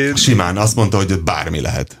is azért... Simán, azt mondta, hogy bármi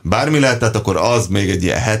lehet. Bármi lehet, tehát akkor az még egy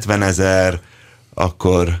ilyen 70 000,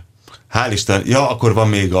 akkor... Hál' Isten, akkor van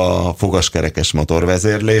még a fogaskerekes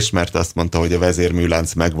motorvezérlés, mert azt mondta, hogy a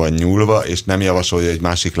vezérműlánc meg van nyúlva, és nem javasolja, hogy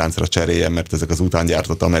másik láncra cseréljen, mert ezek az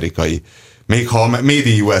utángyártott amerikai, még ha a Made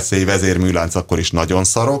in USA vezérműlánc, akkor is nagyon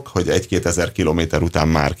szarok, hogy 1-2 ezer kilométer után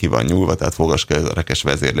már ki van nyúlva, tehát fogaskerekes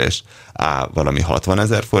vezérlés valami 60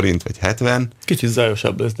 000 forint, vagy 70. Kicsit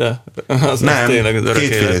zajosabb lesz, de az tényleg az örök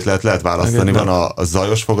kétfélét lehet választani, van a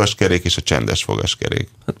zajos fogaskerék és a csendes fogaskerék.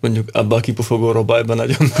 Hát mondjuk abban a kipufogó robajban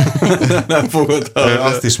nagyon nem fogod hallani.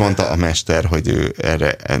 Azt is mondta a mester, hogy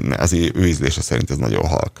ő ízlése szerint ez nagyon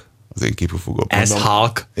halk. az én kipufogom. Ez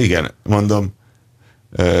Hulk? Igen, mondom,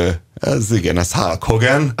 ez Hulk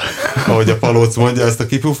Hogan, ahogy a Palóc mondja ezt a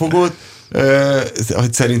kipufogót,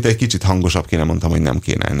 hogy szerint egy kicsit hangosabb kéne, mondtam, hogy nem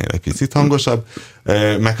kéne ennél egy picit hangosabb,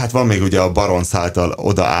 meg hát van még ugye a Baronsz által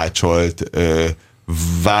odaácsolt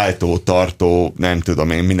váltó-tartó, nem tudom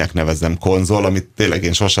én minek nevezzem, konzol, amit tényleg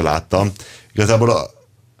én sose láttam. Igazából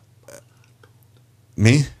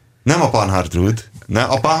mi? Nem a Panhardrud.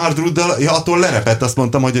 A Panhardruddal, attól lerepett, azt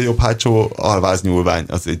mondtam, hogy a jobb hátsó alváznyúlvány,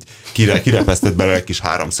 az egy kirepesztett belőle egy kis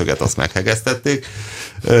háromszöget, azt meghegesztették.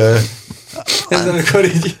 Ez amikor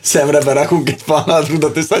így szemre berakunk egy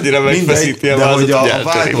Panhardrudot, és annyira megfeszíti a vázat, hogy a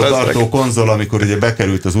váltó-tartó konzol, amikor ugye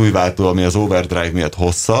bekerült az új váltó, ami az overdrive miatt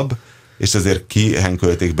hosszabb, és ezért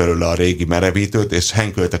kihenkölték belőle a régi merevítőt, és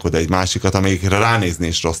henköltek oda egy másikat, amelyikre ránézni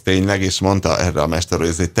is rossz tényleg, és mondta erre a mester, hogy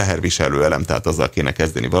ez egy teherviselő elem, tehát azzal kéne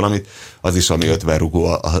kezdeni valamit. Az is, ami 50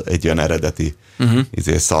 rugó, egy olyan eredeti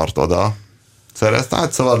szart oda.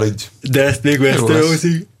 Szóval így... De ezt még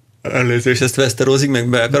Westerosi? Először, ezt Westerosi meg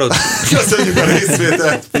be akarod? Köszönjük a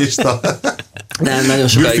részvételt, Pista! Nem, nagyon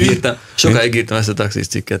sokáig írtam ezt a Taxis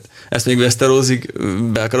cikket. Ezt még Westerosig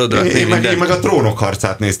be akarod rakni? Én meg a Trónok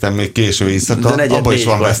harcát néztem még késő éjszaka, abban is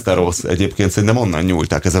van Westeros. Egyébként szerintem onnan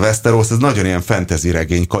nyúlták. Ez a Westeros, ez nagyon ilyen fantasy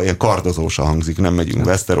regény, ilyen kardozósan hangzik, nem megyünk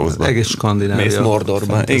Westerosba. Egész Skandinávia. Mész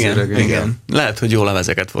Mordorba. Igen. Lehet, hogy jó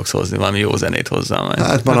lemezeket fogsz hozni, valami jó zenét hozzá majd.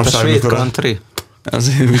 Hát manapság, a Sweet Country.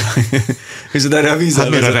 Viszont erre a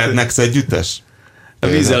vízelvezető... Hát mire Rednex együttes? A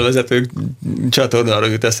vízelvezető csatornára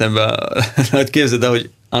jut eszembe, hogy képzeld el, hogy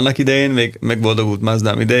annak idején, még megboldogult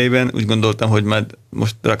Mazdám idejében, úgy gondoltam, hogy majd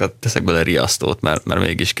most teszek bele riasztót, mert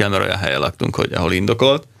mégis kell, mert olyan helyen laktunk, hogy ahol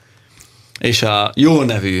indokolt. És a jó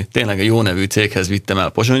nevű, tényleg a jó nevű céghez vittem el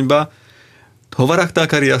Pozsonyba. Hova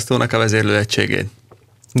rakták a riasztónak a vezérlő egységét?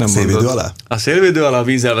 Nem szélvédő alá? A szélvédő alá a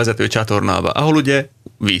vízelvezető csatornába, ahol ugye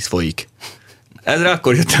víz folyik. Ezre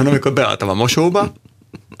akkor jöttem, amikor beálltam a mosóba,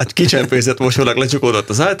 hát kicsempészett mosónak lecsukódott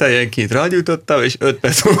az ajtaján, kint rágyújtottam, és 5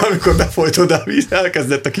 perc múlva, amikor befolyt oda a víz,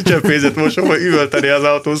 elkezdett a kicsempészett mosóba üvölteni az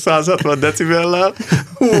autó 160 decibellel.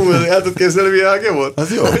 El tudod képzelni, milyen hágja volt?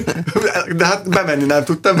 Az jó. De hát bemenni nem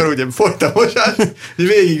tudtam, mert ugye folyt a mosás, és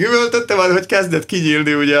végig üvöltöttem, majd, hogy kezdett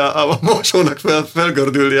kinyílni ugye a mosónak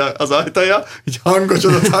felgördülni az ajtaja, így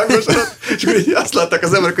hangosodott, és akkor így azt látták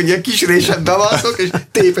az emberek, hogy ilyen kis résen bevászok, és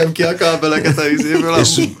tépem ki a kábeleket a vízéből.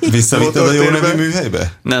 És visszavitted a jó nevű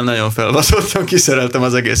műhelybe? Nem, nagyon felbaszottam, kiszereltem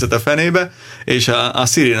az egészet a fenébe, és a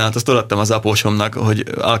szirénát azt odaadtam az apósomnak, hogy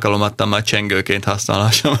alkalomattam már csengőként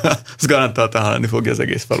használhassam. Az garantáltan hallani fogja az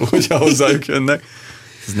egész falu, hogyha hozzájuk jönnek.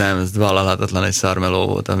 Ez vállalhatatlan egy szarmeló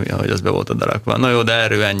volt, ahogy az be volt oda rakva. Na jó, de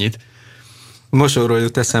erről ennyit. Mosóról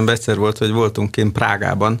jut eszembe, egyszer volt, hogy voltunk kint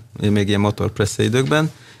Prágában, még ilyen motorpressze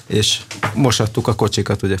időkben, és mosattuk a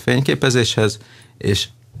kocsikat ugye fényképezéshez, és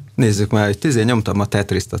nézzük már, hogy nyomtam a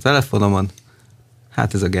Tetriszt a telefonomon,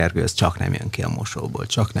 hát ez a Gergő, ez csak nem jön ki a mosóból,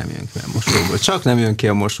 csak nem jön ki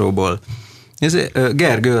a mosóból.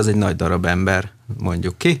 Gergő az egy nagy darab ember,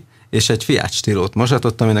 mondjuk ki, és egy Fiat Stilót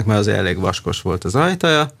mosatott, aminek már azért elég vaskos volt az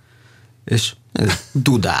ajtaja, és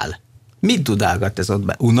dudál. Mit dudálgat ez ott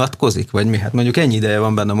be? Unatkozik? Vagy mi? Hát mondjuk ennyi ideje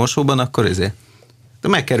van benne a mosóban, akkor ezért. De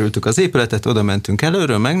megkerültük az épületet, oda mentünk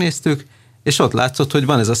előről, megnéztük, és ott látszott, hogy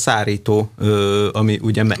van ez a szárító, ami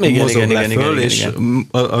ugye mozog le föl, és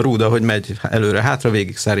a rúda, hogy megy előre-hátra,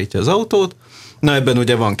 végig szárítja az autót. Na ebben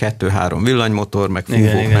ugye van 2-3 villanymotor, meg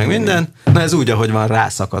fúvók, meg minden. Na ez úgy, ahogy van,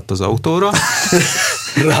 rászakadt az autóra.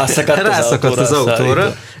 Rászakadt az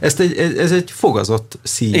autóra. Ez egy fogazott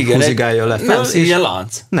szíj húzigálja le fel. Nem szíj,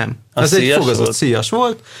 lánc. Nem. Ez egy fogazott szíjas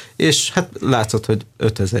volt, és hát látszott, hogy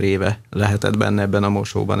 5000 éve lehetett benne ebben a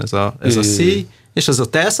mosóban ez a szíj, és az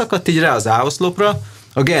ott elszakadt így rá az áoszlopra.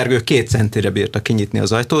 A Gergő 2 centire bírta kinyitni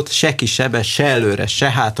az ajtót, se kisebe, se előre, se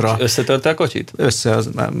hátra. Összetörte a kocsit? Össze az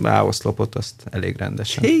áoszlopot, azt elég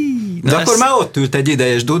rendesen. De akkor már ott ült egy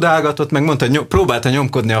ideje, és dudálgatott, meg mondta, hogy próbálta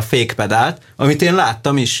nyomkodni a fékpedált, amit én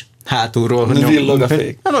láttam is hátulról. Hogy villog a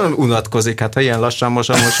fék. Unatkozik, hát ha ilyen lassan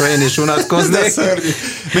mosom, én is unatkoznék.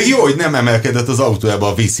 Még jó, hogy nem emelkedett az autójába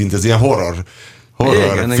a vízszint, ez ilyen horror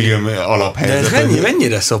film alaphelyzet. De ez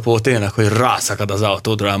mennyire szopó tényleg, hogy rászakad az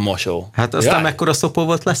autódra a mosó? Hát aztán mekkora szopó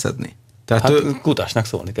volt leszedni? Tehát hát kutasnak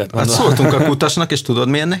szólni kell. Hát szóltunk a kutasnak, és tudod,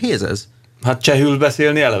 milyen nehéz ez? Hát csehül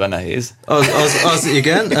beszélni eleve nehéz. Az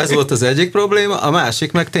igen, ez volt az egyik probléma, a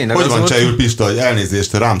másik meg tényleg hogy az van volt... csehül, Pista, hogy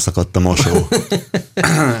elnézést, rám szakadt a mosó.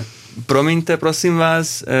 Promiňte, prosím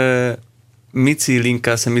vás, Mici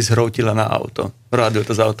linka se mi zhroutila na auto. Rádült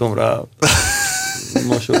az autómra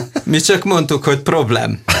mosó. Mi csak mondtuk, hogy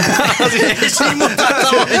problém. És így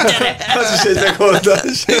mutattam, hogy gyere! Az is egy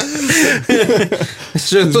megoldás. És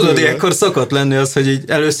tudod, ilyenkor szokott lenni az, hogy így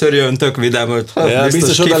először jön tök vidám, hogy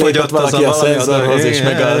biztos kifogyott az valaki a szenzorhoz, és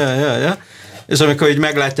megállt. És amikor így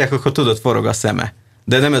meglátják, akkor tudod, forog a szeme.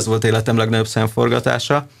 De nem ez volt életem legnagyobb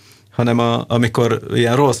szemforgatása, hanem amikor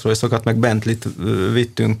ilyen Rolls-Royce-okat meg Bentley-t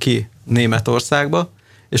vittünk ki Németországba,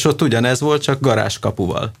 és ott ugyanez volt, csak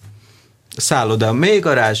garázskapuval. Szálloda, mély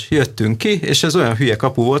garázs, jöttünk ki, és ez olyan hülye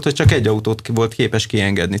kapu volt, hogy csak egy autót volt képes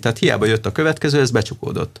kiengedni. Tehát hiába jött a következő, ez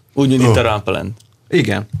becsukódott. Úgy, mint itt a Rampelent.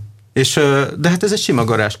 Igen. És, de hát ez egy sima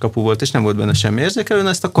garázskapu volt, és nem volt benne semmi érzékelő,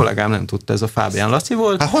 ezt a kollégám nem tudta, ez a Fábián Laci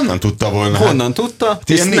volt. Hát honnan tudta volna? Honnan tudta?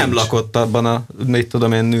 Hisz nem lakott abban a, mit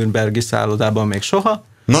tudom én, Nürnbergi szállodában még soha.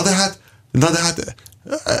 Na de hát,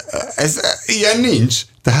 ez ilyen nincs.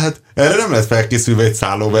 Tehát erre nem lesz felkészülve egy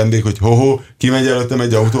szálló vendég, hogy kimegy előttem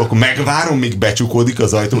egy autó, akkor megvárom, míg becsukódik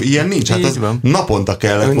az ajtó. Ilyen nincs. Hát az naponta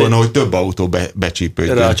kellett volna, hogy több autó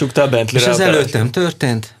becsípődjön. Rácsuktál Bentley-re. És ez előttem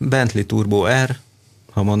történt, Bentley Turbo R,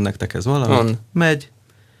 ha mond nektek ez valamit, megy,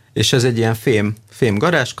 és ez egy ilyen fém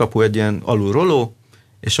garázskapu, egy ilyen alulroló,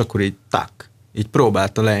 és akkor így így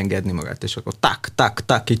próbálta leengedni magát, és akkor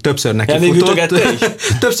tak, így többször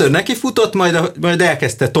neki futott, majd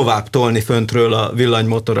elkezdte tovább tolni föntről a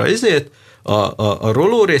villanymotora a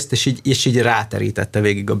rolórészt, és így ráterítette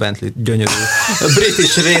végig a Bentley gyönyörű a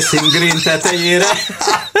British Racing Green tetejére.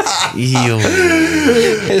 Jó.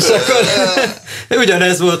 És akkor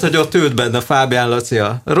ugyanez volt, hogy ott ült benne Fábián Laci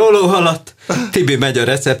a roló alatt, Tibi megy a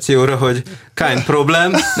recepcióra, hogy kind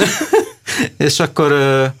problem, és akkor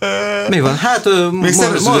mi van? Hát még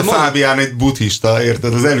szerves, hogy a Fábián egy buddhista,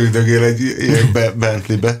 érted? Az elüldögél egy ilyen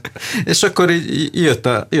Bentleybe. És akkor így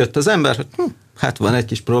jött az ember, hogy hát van egy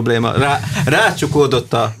kis probléma.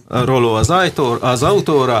 Rácsukódott a roló az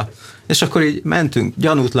autóra, és akkor így mentünk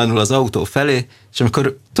gyanútlanul az autó felé, és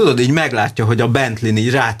amikor tudod, így meglátja, hogy a Bentley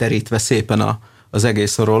így ráterítve szépen az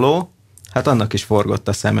egész roló, hát annak is forgott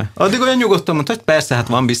a szeme. Addig olyan nyugodtan mondta, hogy persze, hát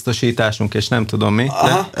van biztosításunk, és nem tudom mi.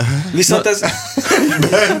 De... Viszont ez...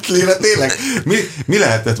 Bentley-re tényleg? Mi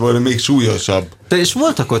lehetett volna még súlyosabb? De és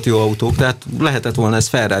voltak ott jó autók, tehát lehetett volna ez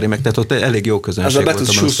Ferrari, meg tehát ott elég jó közönség volt. Az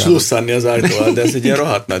be tudsz slusszanni az ajtóval, de ez egy ilyen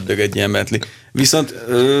rohadt nagy dög, egy ilyen Bentley. Viszont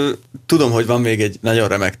tudom, hogy van még egy nagyon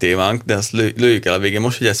remek témánk, de azt lőjük el a végén.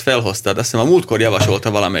 Most, hogy ezt felhoztad, azt hiszem a múltkor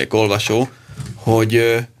javasolta valamelyik olvasó,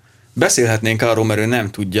 hogy beszélhetnénk arról, mert ő nem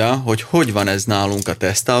tudja, hogy van ez nálunk a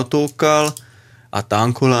tesztautókkal, a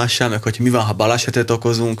tankolással, meg hogy mi van, ha balesetet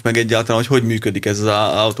okozunk, meg egyáltalán, hogy működik ez az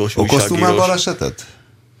autós újságírós. Okoztunk már balesetet?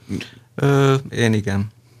 Én igen.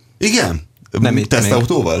 Igen? Nem itt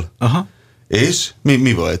tesztautóval? Aha. És?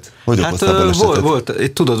 Mi volt? Hogy okozta balesetet? Volt,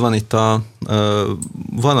 tudod,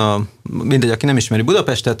 van mindegy, aki nem ismeri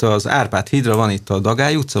Budapestet, az Árpád hídra van itt a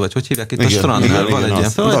Dagály utca, vagy hogy hívják itt, igen, a strandnál van egy ilyen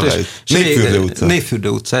felület. Névfürdő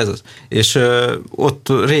utca, ez az. És ott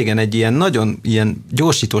régen egy ilyen nagyon ilyen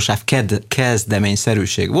gyorsítósáv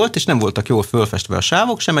kezdeményszerűség volt, és nem voltak jól fölfestve a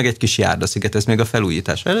sávok sem, meg egy kis járdasziget, ez még a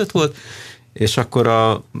felújítás előtt volt, és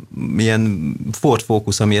akkor milyen Ford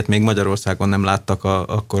Focus, amilyet még Magyarországon nem láttak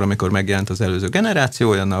akkor, amikor megjelent az előző generáció,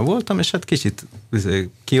 olyannal voltam, és hát kicsit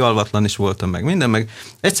kialvatlan is voltam, meg minden, meg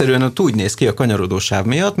egyszerűen ott úgy néz ki a kanyarodó sáv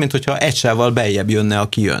miatt, mint hogyha egy sávval beljebb jönne,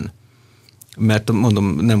 aki jön. Mert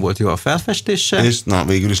mondom, nem volt jó a felfestése. És na,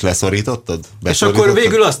 végül is leszorítottad? És akkor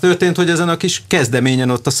végül az történt, hogy ezen a kis kezdeményen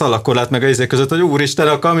ott a szalakolát meg a izé között, hogy úristen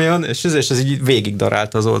a kamion, és ez így végig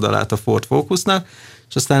darálta az oldalát a Ford Focusnak,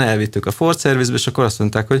 és aztán elvittük a Ford Service-be, és akkor azt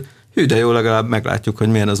mondták, hogy hű, de jó, legalább meglátjuk, hogy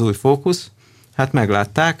milyen az új Focus. Hát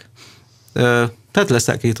meglátták. Tehát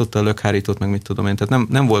leszakította a lökhárítót, meg mit tudom én. Tehát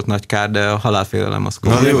nem volt nagy kár, de a halálfélelem az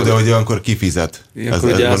komoly. Na jó, de hogy olyankor kifizet?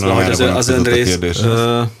 Az önrész.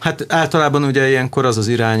 Hát általában ugye ilyenkor az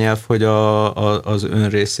irányelv, hogy az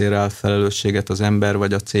önrészére áll felelősséget az ember,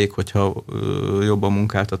 vagy a cég, hogyha jobb a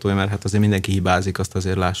munkáltatója, mert hát azért mindenki hibázik, azt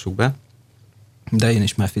azért lássuk be. De én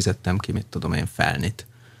is már fizettem ki, mit tudom én, felnit.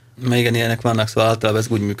 Igen, ilyenek vannak, szóval általában ez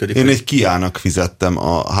úgy működik. Én egy Kia-nak fizettem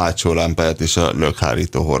a hátsó lámpáját és a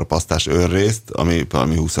lökhárító horpasztás önrészt, ami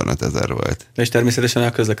valami 25 000 volt. És természetesen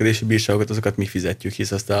a közlekedési bírságokat, azokat mi fizetjük,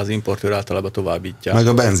 hisz azt az importőr általában továbbítja. Meg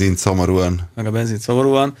a benzint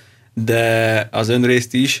szomorúan. De az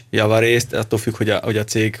önrészt is, javarészt, attól függ, hogy a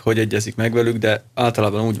cég hogy egyezik meg velük, de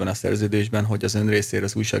általában úgy van a szerződésben, hogy az önrészére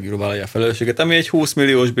az újságíró vállalja a felelősséget, ami egy 20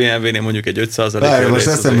 milliós BMW-nél mondjuk egy 5%. Most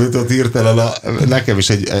eszembe jutott hirtelen nekem is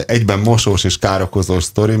egy egyben mosós és károkozós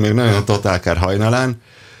sztori, még nagyon totálkár hajnalán,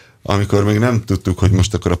 amikor még nem tudtuk, hogy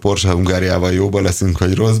most akkor a Porsche Hungáriával jóban leszünk,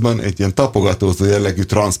 vagy rosszban, egy ilyen tapogatózó jellegű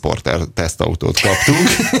transporter tesztautót kaptunk.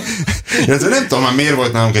 Ez nem tudom, már miért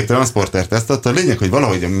volt nálunk egy transporter tesztautó, a lényeg, hogy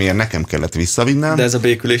valahogy miért nekem kellett visszavinnem. De ez a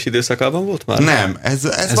békülés időszakában volt már? Nem, ez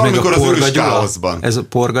valamikor az ős káoszban. Ez a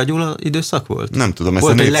Porga Gyula időszak volt? Nem tudom, ez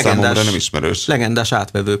a népszámomra nem ismerős. Legendás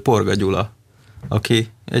átvevő Porga Gyula, aki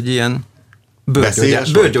egy ilyen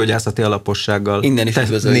bőrgyógyászati alapossággal innen is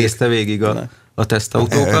nézte végig a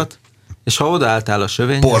tesztautókat, és ha odaálltál a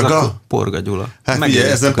sövényhez, akkor Porga Gyula. Hát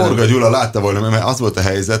ugye, ezen Porga Gyula látta volna, mert az volt a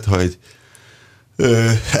helyzet, hogy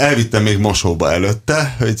elvittem még mosóba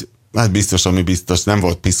előtte, hogy hát biztos, ami biztos, nem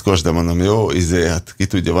volt piszkos, de mondom, jó, hát ki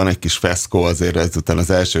tudja, van egy kis feszkó azért ezután az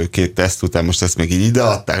első 2 teszt után, most ezt még így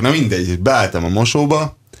ideadták. Na mindegy, beálltam a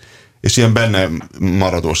mosóba, és ilyen benne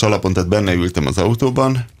maradós alapon, tehát benne ültem az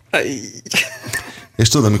autóban, és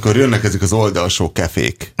tudod, amikor jönnek ezek az oldalsó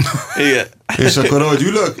kefék. Igen. És akkor ahogy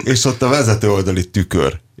ülök, és ott a vezető oldali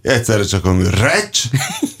tükör. Egyszerre csak a recs.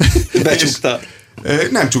 Becsukta.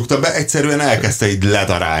 Nem csukta be, egyszerűen elkezdte így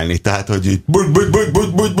ledarálni. Tehát, hogy így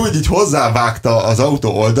így hozzávágta az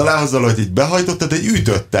autó oldalához, hogy így behajtotta, de így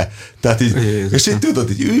ütötte. Tehát így, és így tudod,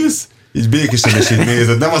 így ülsz, így békésen is így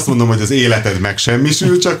nézed. Nem azt mondom, hogy az életed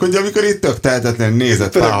megsemmisül, csak hogy amikor itt tök tehetetlen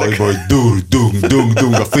nézed páholyba, hogy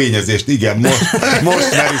dung, a fényezést, igen, most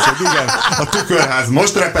merítsed, igen, a tükörház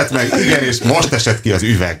most repett meg, igen, és most esett ki az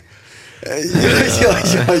üveg.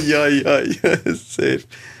 Jaj, ez szép.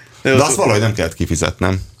 De azt valahogy nem kellett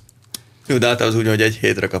kifizetnem. Jó, de általában az úgy, hogy egy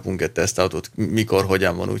hétre kapunk egy tesztautót, mikor,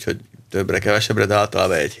 hogyan van, úgyhogy többre, kevesebbre, de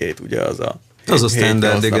általában egy hét, ugye az a... Az a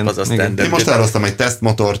standard, igen. Az a standard. Én most elhoztam egy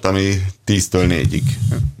tesztmotort, ami 10-től 4-ig.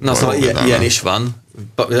 Na szóval ilyen is van.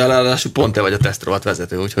 Ráadásul pont te vagy a tesztrovat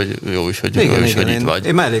vezető, úgyhogy jó is, hogy itt vagy.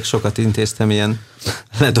 Én már elég sokat intéztem ilyen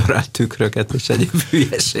ledarált tükröket és egyéb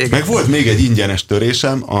hülyeséget. Meg volt még egy ingyenes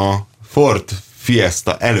törésem, a Ford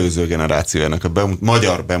Fiesta előző generációjának a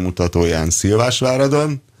magyar bemutatóján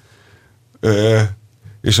Szilvásváradon,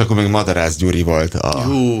 és akkor még Madarász Gyuri volt a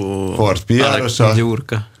Ford PR-osa.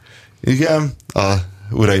 Gyurka. Igen,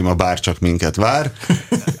 uraim, a bárcsak minket vár,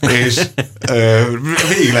 és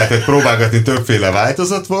végig lehetett próbálgatni, többféle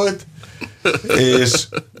változat volt,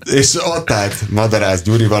 és ott állt Madarász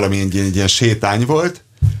Gyuri, valami egy ilyen sétány volt,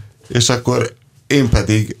 és akkor én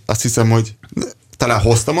pedig azt hiszem, hogy talán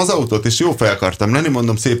hoztam az autót, és jó fel akartam lenni,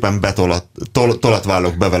 mondom, szépen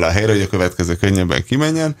tolatválok be vele a helyre, hogy a következő könnyebben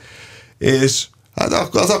kimenjen, és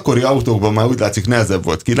hát az akkori autókban már úgy látszik nehezebb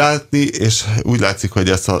volt kilátni, és úgy látszik, hogy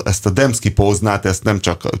ezt a Demszki póznát, ezt nem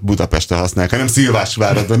csak Budapesten használják, hanem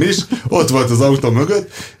Szilvásváradon is. Ott volt az autó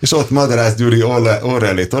mögött, és ott Madarász Gyuri orra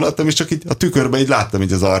elé tolattam, és csak így a tükörben így láttam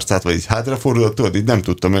így az arcát, vagy így hátrafordulott, tudod, így nem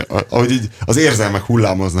tudtam, ahogy így az érzelmek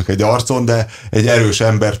hullámoznak egy arcon, de egy erős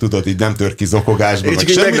ember, tudod, így nem tör ki zokogásba, meg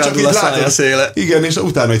semmi, csak így látom. Igen, és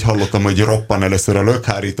utána így hallottam, hogy roppan először a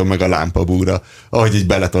lökhárító, meg a lámpabúra, ahogy így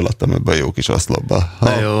beletolattam ebbe a jó kis oszlopba.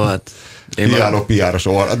 Jó, hát... PR-os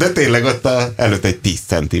orra. De tényleg ott előtt egy 10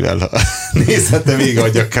 centivel nézhettem végig,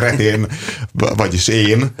 hogy a kretén, vagyis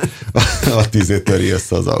én, a 10 töri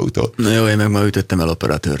össze az autót. Na jó, én meg ma ütöttem el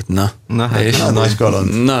operatőrt. Na és nagy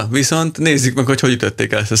kaland. Na, viszont nézzük meg, hogy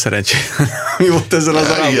ütötték el ezt a szerencsét. Mi volt ezzel az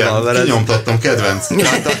arámmal? Igen, kinyomtattam, kedvenc.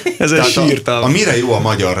 Ezen sírtam. A Mire jó a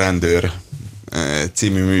magyar rendőr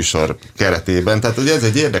című műsor keretében. Tehát ugye ez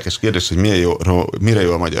egy érdekes kérdés, hogy mire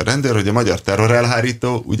jó a magyar rendőr, hogy a magyar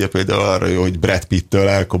terrorelhárító ugye például arra jó, hogy Brad Pitt-től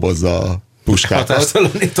elkobozza a puskákat.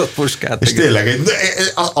 Hatástalanított puskát. És tényleg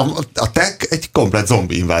a tech egy komplet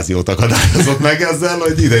zombi inváziót akadályozott meg ezzel,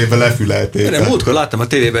 hogy idejében lefülelték. Én múltkor láttam a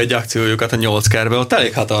tévében egy akciójukat a 8-kerbe, ott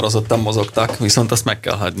elég határozottan mozogtak, viszont azt meg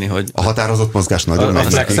kell hagyni, hogy... A határozott mozgás nagyon megy. A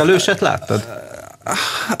flexelőset láttad?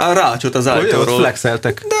 A rácsot az ajtóról.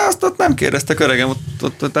 Flexeltek. De azt ott nem kérdeztek, öregem.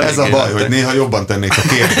 Ott ez a baj, hogy néha jobban tennék, ha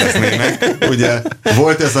kérdeznének. Ugye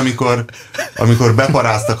volt ez, amikor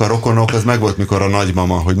beparáztak a rokonok, az meg volt, mikor a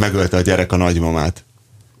nagymama, hogy megölte a gyerek a nagymamát.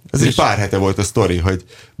 Ez egy pár hete volt a sztori, hogy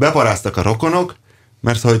beparáztak a rokonok,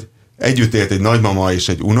 mert hogy együtt élt egy nagymama és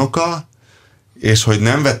egy unoka, és hogy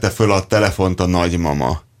nem vette föl a telefont a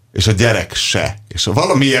nagymama. És a gyerek se. És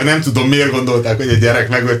valamiért nem tudom, miért gondolták, hogy a gyerek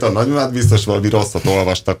megölte a nagymamát, biztos valami rosszat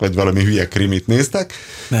olvastak, vagy valami hülye krimit néztek.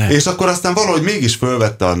 És akkor aztán valahogy mégis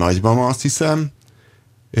fölvette a nagymama, azt hiszem.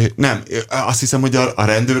 Nem, azt hiszem, hogy a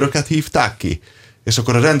rendőröket hívták ki. És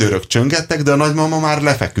akkor a rendőrök csöngettek, de a nagymama már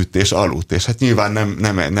lefeküdt és aludt. És hát nyilván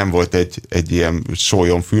nem volt egy ilyen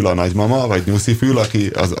sólyomfül a nagymama, vagy nyuszifül,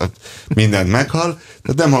 aki mindent meghal.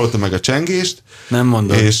 Tehát nem hallotta meg a csengést. Nem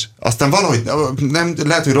mondom. És aztán valahogy,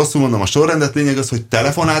 lehet, hogy rosszul mondom a sorrendet, lényeg az, hogy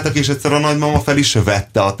telefonáltak, és egyszer a nagymama fel is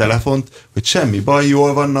vette a telefont, hogy semmi baj,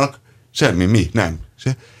 jól vannak, semmi, mi, nem.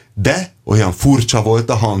 de olyan furcsa volt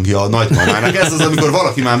a hangja a nagymamának. Ez az, amikor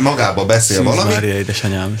valaki már magába beszél valamit. Mária,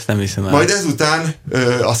 édesanyám, ezt nem hiszem el. Majd ezután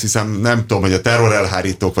azt hiszem, nem tudom, hogy a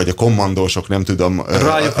terrorelhárítók vagy a kommandósok, nem tudom,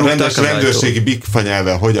 a rendes rendőrségi bigfa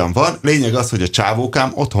nyelven hogyan van. Lényeg az, hogy a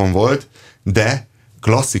csávókám otthon volt, de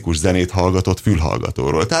klasszikus zenét hallgatott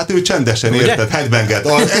fülhallgatóról. Tehát ő csendesen érted,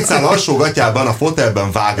 headbangelt. Egy szál alsó gatyában, a fotelben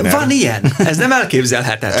Wagner. Van ilyen? Ez nem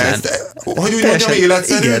elképzelhetetlen. Hogy úgy mondjam,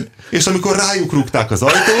 életszerű. Igen. És amikor rájuk rúgták az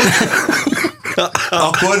ajtót,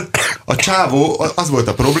 akkor a csávó, az volt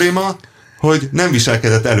a probléma, hogy nem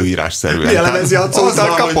viselkedett előírásszerűen. Milyen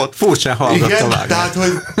lemezjátszótól kapott? Furcsán hallgatta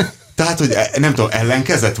Wagner. Tehát, hogy nem tudom,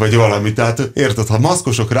 ellenkezett vagy valami, tehát érted, ha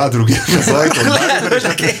maszkosok rádrugják az ajtót,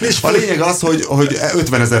 a lényeg az, hogy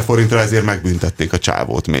 50 000 forintra ezért megbüntették a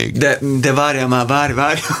csávót még. De várjál már,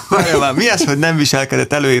 mi az, hogy nem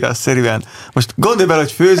viselkedett előírásszerűen? Most gondolj bele,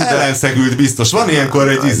 hogy főzd. Ellenszegült biztos. Van ilyenkor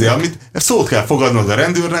egy amit szót kell fogadnod a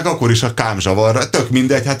rendőrnek, akkor is a kámzsavarra, tök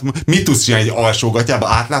mindegy, hát mit tudsz csinálni egy alsógatyába,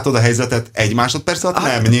 átlátod a helyzetet egy másodperc alatt?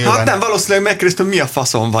 Nem, nyilván. Hát nem, valószínűleg megkérdeztem, mi a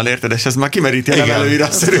faszom van, érted? És ez már kimeríti nem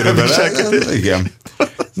előírásszerűen. Igen.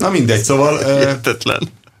 Na mindegy, szóval... Értetlen.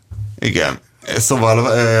 Igen.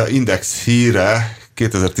 Szóval Index híre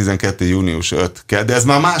 2012. június 5. De ez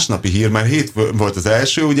már másnapi hír, mert hét volt az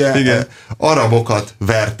első, ugye? Igen. Arabokat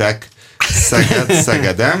vertek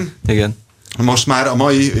Szegeden. Igen. Most már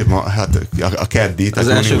a keddi, az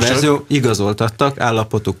első verzió igazoltattak,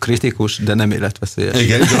 állapotuk kritikus, de nem életveszélyes.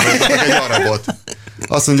 Igen, igazoltattak egy arabot.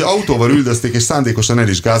 Azt mondja, autóval üldözték és szándékosan el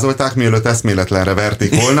is gázolták, mielőtt eszméletlenre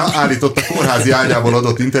verték volna. Állított a kórházi ágyából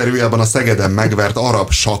adott interjújában a Szegeden megvert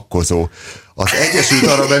arab sakkozó. Az Egyesült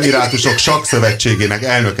Arab Emirátusok Sakkszövetségének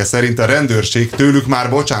elnöke szerint a rendőrség tőlük már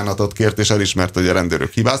bocsánatot kért, és elismert, hogy a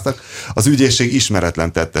rendőrök hibáztak. Az ügyészség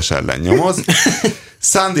ismeretlen tettes ellen nyomoz.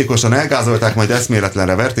 Szándékosan elgázolták, majd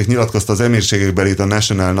eszméletlenre verték, nyilatkozta az emírségekbeli a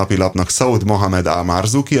National napilapnak Saud Mohamed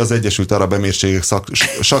Al-Marzuki, az Egyesült Arab Emírségek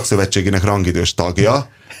Sakkszövetségének rangidős tagja.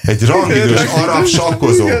 Egy rangidős arab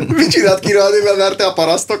sakkozó. Mit csinált Királni, mert verte a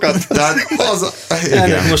parasztokat? Tehát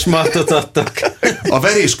igen. Most martot adtak. A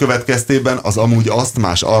verés következtében az amúgy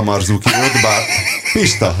asztmás Al-Marzuki ott bár...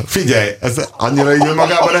 Pista, figyelj, ez annyira így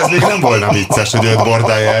magában ez még nem volna vicces, hogy 5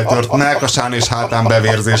 bordája eltört, melkasán és hátán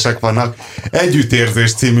bevérzések vannak.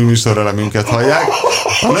 Együttérzés című műsoreleminket hallják.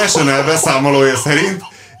 A National beszámolója szerint,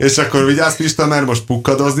 és akkor vigyázz Pista, mert most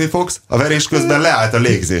pukkadozni fogsz, a verés közben leállt a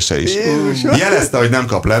légzése is. Jelezte, hogy nem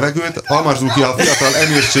kap levegőt, Al-Marzuki a fiatal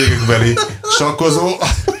emírségekbeli sakkozó.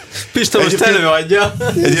 Pista most előadja.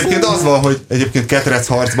 Egyébként az van, hogy egyébként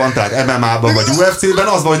ketrecharcban, tehát MMA-ban vagy UFC-ben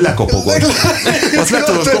az van, hogy lekopogod. Azt le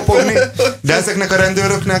tudod kopogni, de ezeknek a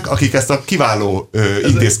rendőröknek, akik ezt a kiváló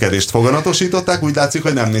intézkedést foganatosították, úgy látszik,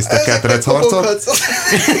 hogy nem néztek ketrecharcot.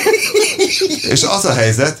 És az a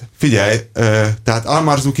helyzet, figyelj, tehát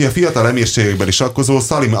Al-Marzuki a fiatal emírségekbeli sakkozó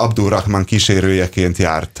Salim Abdurrahman kísérőjeként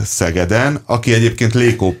járt Szegeden, aki egyébként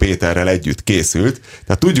Lékó Péterrel együtt készült.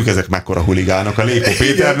 Tehát tudjuk, ezek mekkora huligánok. A Lékó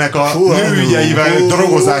Péternek a nőügyeivel,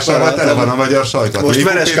 drogozásával tele van a magyar sajtó. Most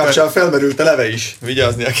Veres kapcsán felmerült a leve is.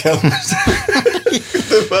 Vigyáznia kell most.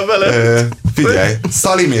 Figyelj,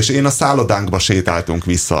 Salim és én a szállodánkba sétáltunk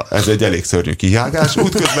vissza. Ez egy elég szörnyű kihágás.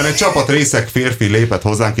 Útközben egy csapat részeg férfi lépett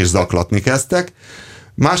hozzánk és zaklatni kezdtek.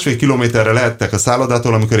 1,5 kilométerre lehettek a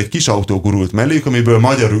szállodától, amikor egy kis autó gurult melléjük, amiből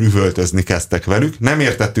magyarul üvöltözni kezdtek velük. Nem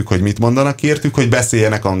értettük, hogy mit mondanak, kértük, hogy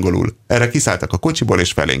beszéljenek angolul. Erre kiszálltak a kocsiból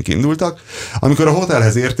és felénk indultak. Amikor a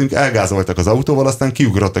hotelhez értünk, elgázoltak az autóval, aztán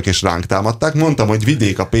kiugrottak és ránk támadták. Mondtam, hogy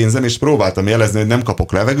vigyék a pénzem, és próbáltam jelezni, hogy nem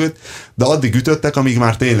kapok levegőt, de addig ütöttek, amíg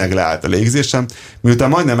már tényleg leállt a légzésem. Miután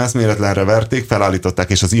majdnem eszméletlenre verték, felállították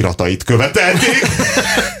és az iratait követelték.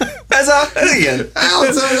 Igen.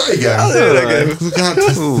 Igen.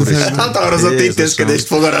 Határozott intézkedést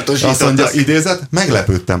foganatosítottak. Azt mondja, idézet,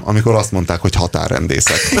 meglepődtem, amikor azt mondták, hogy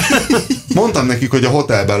határrendészek. Mondtam nekik, hogy a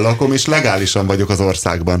hotelben lakom, és legálisan vagyok az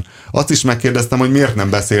országban. Azt is megkérdeztem, hogy miért nem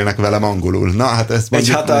beszélnek velem angolul. Na, hát ezt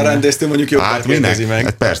mondjuk... Egy határrendésztől mondjuk jobban kérdezi meg.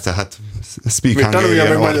 Hát persze, hát speak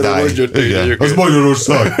Hungarian or die. Az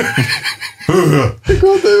Magyarország.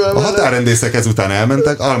 A határrendészek ezután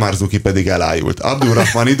elmentek, Al-Marzuki pedig elájult.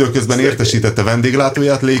 Abdurrahman időközben értesítette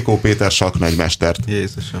vendéglátóját, Lékó Péter saknagymestert.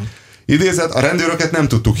 Jézusom. Idézet, a rendőröket nem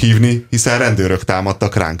tudtuk hívni, hiszen rendőrök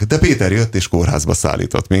támadtak ránk, de Péter jött és kórházba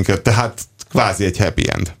szállított minket, tehát kvázi egy happy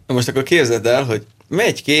end. Most akkor képzeld el, hogy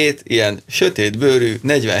megy két ilyen sötétbőrű,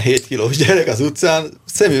 47 kilós gyerek az utcán,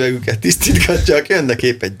 szemüvegüket tisztítgatják, jönnek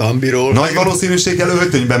épp egy Bambiról. Nagy valószínűséggel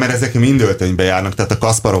öltönybe, mert ezek mind öltönybe járnak, tehát a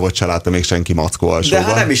Kasparovot se látta még senki mackó alsóban. De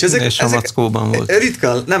hát nem is, ezek mackóban volt.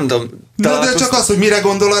 Ritkán, nem tudom. De csak az, hogy mire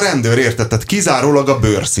gondol a rendőr, érted? Tehát kizárólag a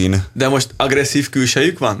bőrszín. De most agresszív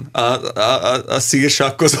külsejük van? A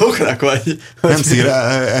szírsakkozóknak, vagy? Nem szír,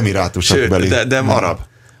 emirátusokbeli. De arab.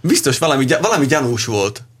 Biztos valami gyanús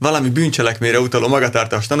volt. Valami bűncselekményre utaló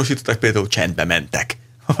magatartást tanúsítottak, például csendbe mentek.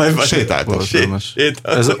 Sétáltak.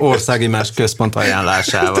 Ez országimás központ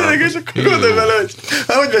ajánlásával. Tényleg, és akkor gondolj vele, hogy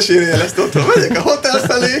hogy mesélj el ezt otthon? Megyek a hotel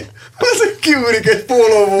felé, azok kiúrik egy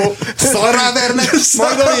pólóból. Szarrávernek,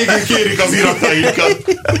 majd a végén kérik az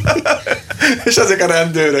irataikat. És ezek a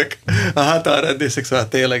rendőrök. A határrendészek, szóval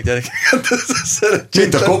tényleg gyerekek.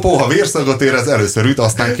 Mint a kopó, ha vérszagot érez, először üt,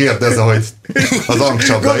 aztán kérdez, hogy az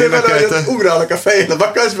angcsapda énekelte. Gondolj, ugrálnak a fején a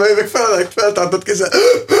bakásba, ő meg feltartott kézzel.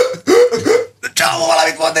 Csávó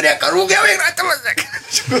valamit mondani akar, rúgja még rajtam ezek.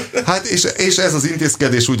 Hát és ez az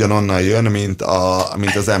intézkedés ugyanonnan jön, mint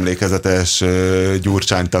az emlékezetes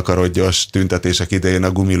Gyurcsány takarodgyos tüntetések idején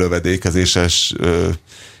a gumilövedékezéses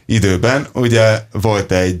időben. Ugye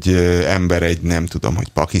volt egy ember, egy nem tudom, hogy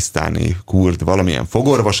pakisztáni, kurd, valamilyen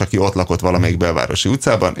fogorvos, aki ott lakott valamelyik belvárosi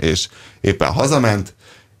utcában, és éppen hazament,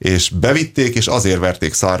 és bevitték, és azért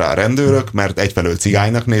verték szarra a rendőrök, mert egyfelől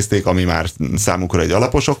cigánynak nézték, ami már számukra egy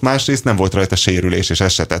alaposok, másrészt nem volt rajta sérülés, és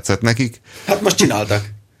ez se tetszett nekik. Hát most csináltak.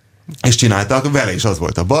 És csináltak, vele is az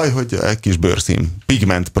volt a baj, hogy egy kis bőrszín,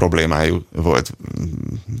 pigment problémájú volt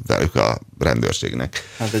velük a rendőrségnek.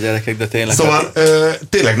 Hát a gyerekek, de tényleg. Szóval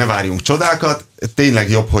tényleg ne várjunk csodákat, tényleg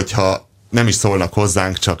jobb, hogyha nem is szólnak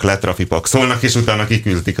hozzánk, csak letrafipak szólnak, és utána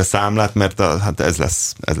kiküldik a számlát, mert hát ez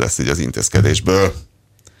lesz így az intézkedésből.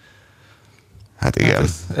 Hát igen.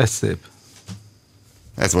 Hát ez szép.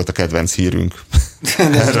 Ez volt a kedvenc hírünk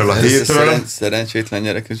erről a hétről. Szerencsétlen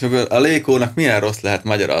gyerekek. A Lékónak milyen rossz lehet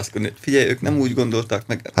magyarázkodni. Figyelj, ők nem úgy gondolták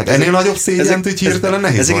meg. Hát ennél nagyobb szégyent, hogy hirtelen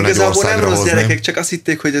nehéz volna egy országra hozni. Nem rossz gyerekek, csak azt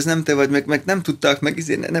hitték, hogy ez nem te vagy, meg nem tudták meg,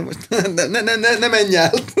 ne menj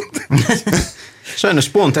el. Sajnos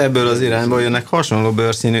pont ebből az irányból jönnek hasonló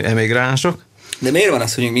bőrszínű emigránsok. De miért van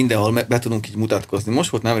az, hogy mindenhol be tudunk így mutatkozni? Most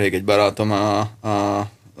volt nemrég egy barátom,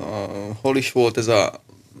 hol is volt ez a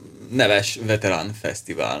neves veterán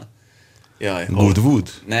fesztivál. Jaj, Goodwood?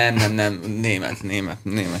 Nem, német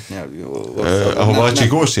nyelvű. Ahova a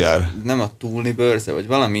Csikós jár? Nem a Túlni Börze, vagy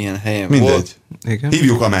valamilyen helyen mindegy. volt. Igen.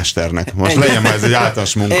 Hívjuk a mesternek. Most legyen már ez egy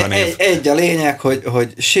általános munkanév. Egy a lényeg,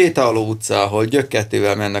 hogy sétáló utca, ahol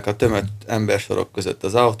gyökketővel mennek a tömött embersorok között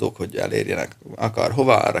az autók, hogy elérjenek akár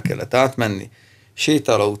hová, arra kellett átmenni.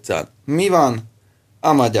 Sétáló utcán. Mi van?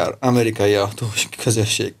 A magyar-amerikai autós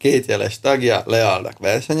közösség kétjeles tagja leállnak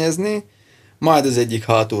versenyezni, majd az egyik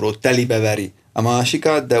hátulról telibeveri a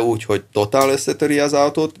másikat, de úgy, hogy totál összetöri az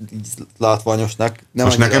autót, így látványosnak. Nem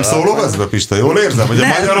most nekem szólogatsz be, Pista? Jól érzem, hogy a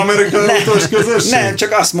magyar-amerikai autós közösség? Nem,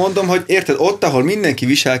 csak azt mondom, hogy érted, ott, ahol mindenki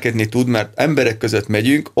viselkedni tud, mert emberek között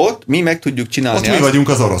megyünk, ott mi meg tudjuk csinálni. Ott mi vagyunk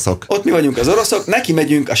az oroszok. Ott mi vagyunk az oroszok, neki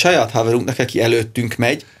megyünk a saját haverunknak, aki előttünk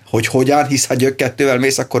megy, hogy hogyan, hisz ha gyökkettővel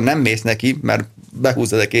mész, akkor nem mész neki, mert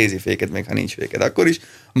behúzzad a kéziféket, még ha nincs féked akkor is.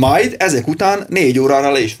 Majd ezek után 4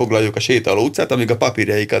 órára le is foglaljuk a sétáló utcát, amíg a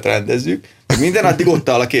papírjaikat rendezzük, meg minden addig ott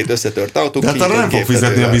áll a két összetört autó. De hát arra nem fog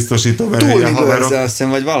fizetni a biztosító, mert ilyen haverok.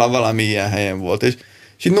 Vagy valami ilyen helyen volt. És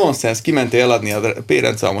így nonsens, kimentél eladni a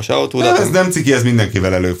pérencalmos autódat. Ez nem ciki, ez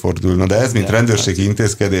mindenkivel előfordulna, de ez mint rendőrségi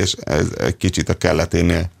intézkedés, ez egy kicsit a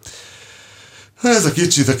kelleténél. Ez a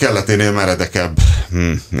kicsit a kelleténél meredekebb.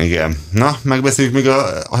 Igen. Na, megbeszéljük még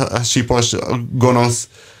a sipos, gonosz,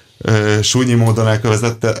 súnyi módon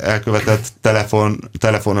elkövetett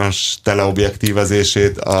telefonos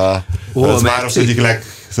teleobjektívezését az város egyik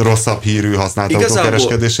legrosszabb hírű használt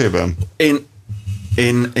autókereskedésében?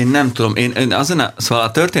 Én nem tudom. Szóval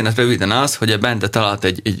a történet röviden az, hogy a Bente talált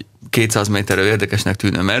egy 200 méterről érdekesnek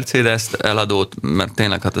tűnő Mercedes-t, eladót, mert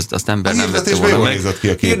tényleg hát azt ember nem vette volna meg.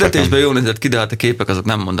 Hirdetésben jól nézett ki, de hát a képek azok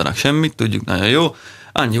nem mondanak semmit, tudjuk nagyon jó.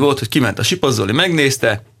 Annyi volt, hogy kiment a Sipozzoli,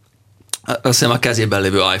 megnézte, azt hiszem a kezében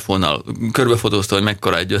lévő iPhone-nal körbefotózta, hogy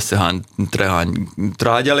mekkora egy összehány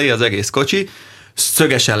trágyalé az egész kocsi,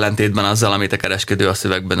 szöges ellentétben azzal, amit a kereskedő a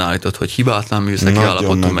szövegben állított, hogy hibátlan műszaki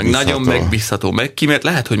alapotú, meg nagyon megbízható, megkímélt,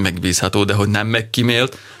 lehet, hogy megbízható, de hogy nem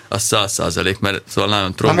megkímélt, az 100%, mert szóval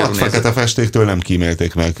nagyon trógerül nézett. A fekete festéktől nem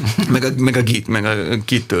kímélték meg. meg a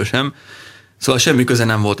gittől sem. Szóval semmi köze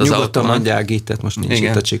nem volt az autónak. Nyugodtan adják gittet, most nincs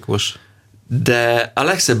itt a Csikós. De a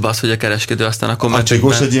legszebb az, hogy a kereskedő aztán a kommentekben... A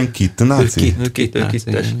Csikós egy ilyen kit náci?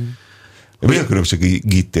 Kittes. Mi a különbség a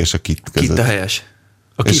git és a kit között? Kit a helyes.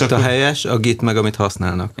 A kit a helyes, a git meg amit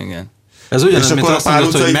használnak. Igen. Ez ugyanaz, mint azt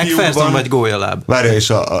mondod, hogy McPherson vagy gólyaláb. Várja,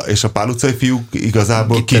 és a Pál utcai fiúk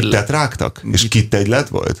igazából kittet rágtak? És kittegylet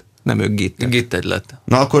volt? Nem, ők gittet. Gittegylet.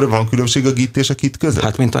 Na akkor van különbség a gitt és a kit között?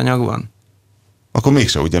 Hát mint anyag van. Akkor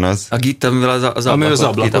mégse ugyanaz. A gitt, amivel az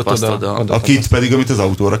ablakot oda. A kit pedig, amit az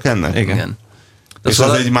autóra kennek? Igen. És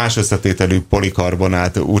az egy más összetételű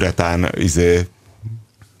polikarbonát, uretán,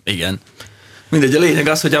 Igen. Mindegy, a lényeg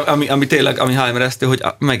az, hogy ami tényleg, ami hájmeresztő, hogy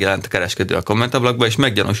megjelent a kereskedő a kommentablakba, és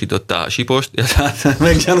meggyanúsította a Sipost,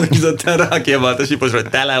 meggyanúsította, rákiabált a Siposra, hogy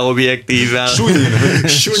teleobjektívvel.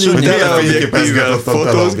 Sunyin teleobjektívvel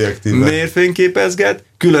fotóz, mérfényképezget,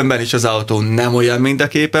 különben is az autó nem olyan, mint a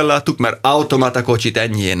képen láttuk, mert automata kocsit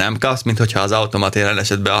ennyié nem kapsz, mint hogyha az automat jelen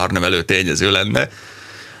esetben árnövelő tényező lenne,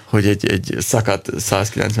 hogy egy szakadt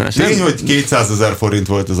 190-es. Tény, hogy 200 000 forint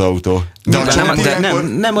volt az autó.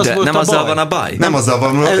 Nem azzal van a baj. Nem azzal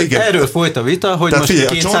van, igen. Erről folyt a vita, hogy most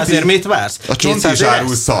 200-ért mit vársz? A Csonti is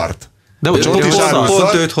árul szart. De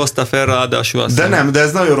pont őt hozta fel ráadásul. De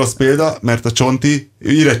ez nagyon rossz példa, mert a Csonti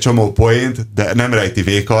ír egy csomó poént, de nem rejti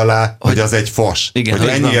véka alá, hogy az egy fos. Igen, hogy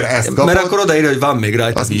ennyiért ezt kapod. Mert akkor odaírja, hogy van még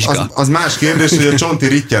rajta vizsga. Az más kérdés, hogy a Csonti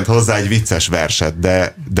rittyent hozzá egy vicces verset,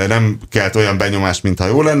 de nem kelt olyan benyomást, mintha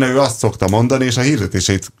jó lenne. Ő azt szokta mondani, és a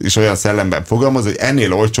hirdetését is olyan szellemben fogalmaz, hogy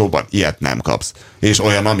ennél olcsóban ilyet nem kapsz. És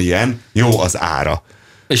olyan, amilyen, jó az ára.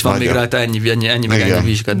 És van még rajta ennyi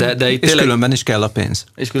vizsga. De itt és tényleg, különben is kell a pénz.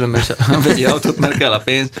 És különben is vegyi autót, mert kell a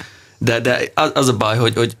pénz. De az a baj,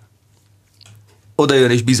 hogy oda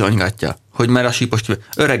jön és bizonygatja, hogy már a Sipost,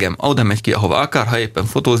 öregem, oda megy ki, ahova akar, ha éppen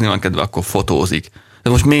fotózni van kedve, akkor fotózik. De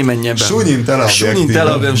most miért menjen be? Sunyin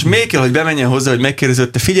tele. Most még kell, hogy bemenjen hozzá, hogy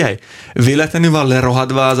megkérdeződte, figyelj, véletlenül van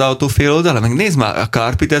lerohadva az autó fél oldala? Meg nézd már, a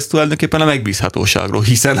Carpit ez tulajdonképpen a megbízhatóságról,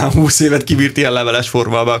 hiszen ha 20 évet kibírt ilyen leveles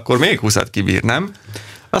formában, akkor még 20-at kibír, nem?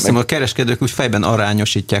 Azt hiszem, a kereskedők úgy fejben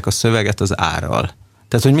arányosítják a szöveget az árral.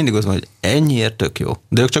 Tehát, hogy mindig az van, hogy ennyiért tök jó.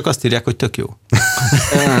 De ők csak azt írják, hogy tök jó.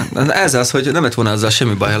 Ez az, hogy nem lett volna azzal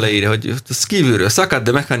semmi baj, ha leírja, hogy ez kívülről szakad,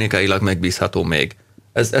 de mechanikailag megbízható még.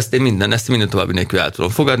 Ezt én minden további nélkül el tudom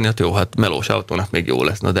fogadni, hát jó, hát melós autónak még jó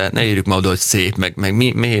lesz, de ne írjuk ma oda, hogy szép, meg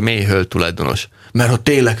mély hölgytulajdonos. Mert ott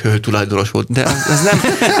tényleg hölgytulajdonos volt,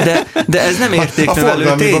 de ez nem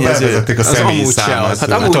értéknövelő tényező. Az amúgy se az.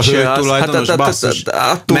 Hát amúgy se hölgytulajdonos, basszus.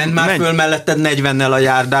 Menj már föl melletted 40-nel a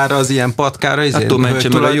járdára az ilyen patkára, attól mentse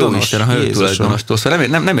meg a jó Isten a hölgytulajdonostól. Szóval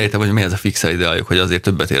nem értem, hogy mi ez a fixel ideájuk, hogy azért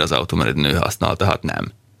többet ér az autó, mert egy nő használta, hát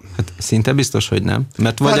nem. Hát szinte biztos, hogy nem.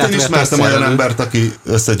 Mert vagy én ismertem olyan embert, aki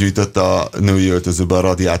összegyűjtötte a női öltözőbe a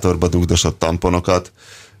radiátorba dugdosott tamponokat,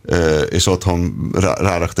 és otthon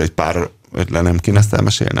rárakta egy pár, le nem kéne ezt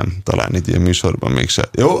elmesélnem? Talán egy ilyen műsorban mégse.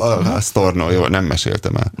 Jó, a sztornó, jó, nem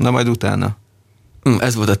meséltem el. Na majd utána.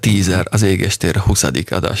 Ez volt a teaser az Égéstér 20.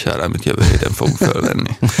 adására, amit jövő héten fogunk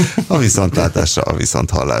fölvenni. A viszontlátásra, a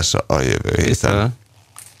viszonthallásra a jövő héten.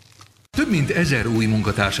 Több mint 1000 új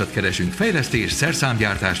munkatársat keresünk fejlesztés,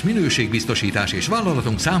 szerszámgyártás, minőségbiztosítás és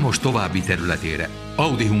vállalatunk számos további területére.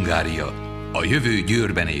 Audi Hungária. A jövő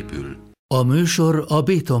Győrben épül. A műsor a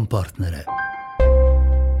Béton partnere.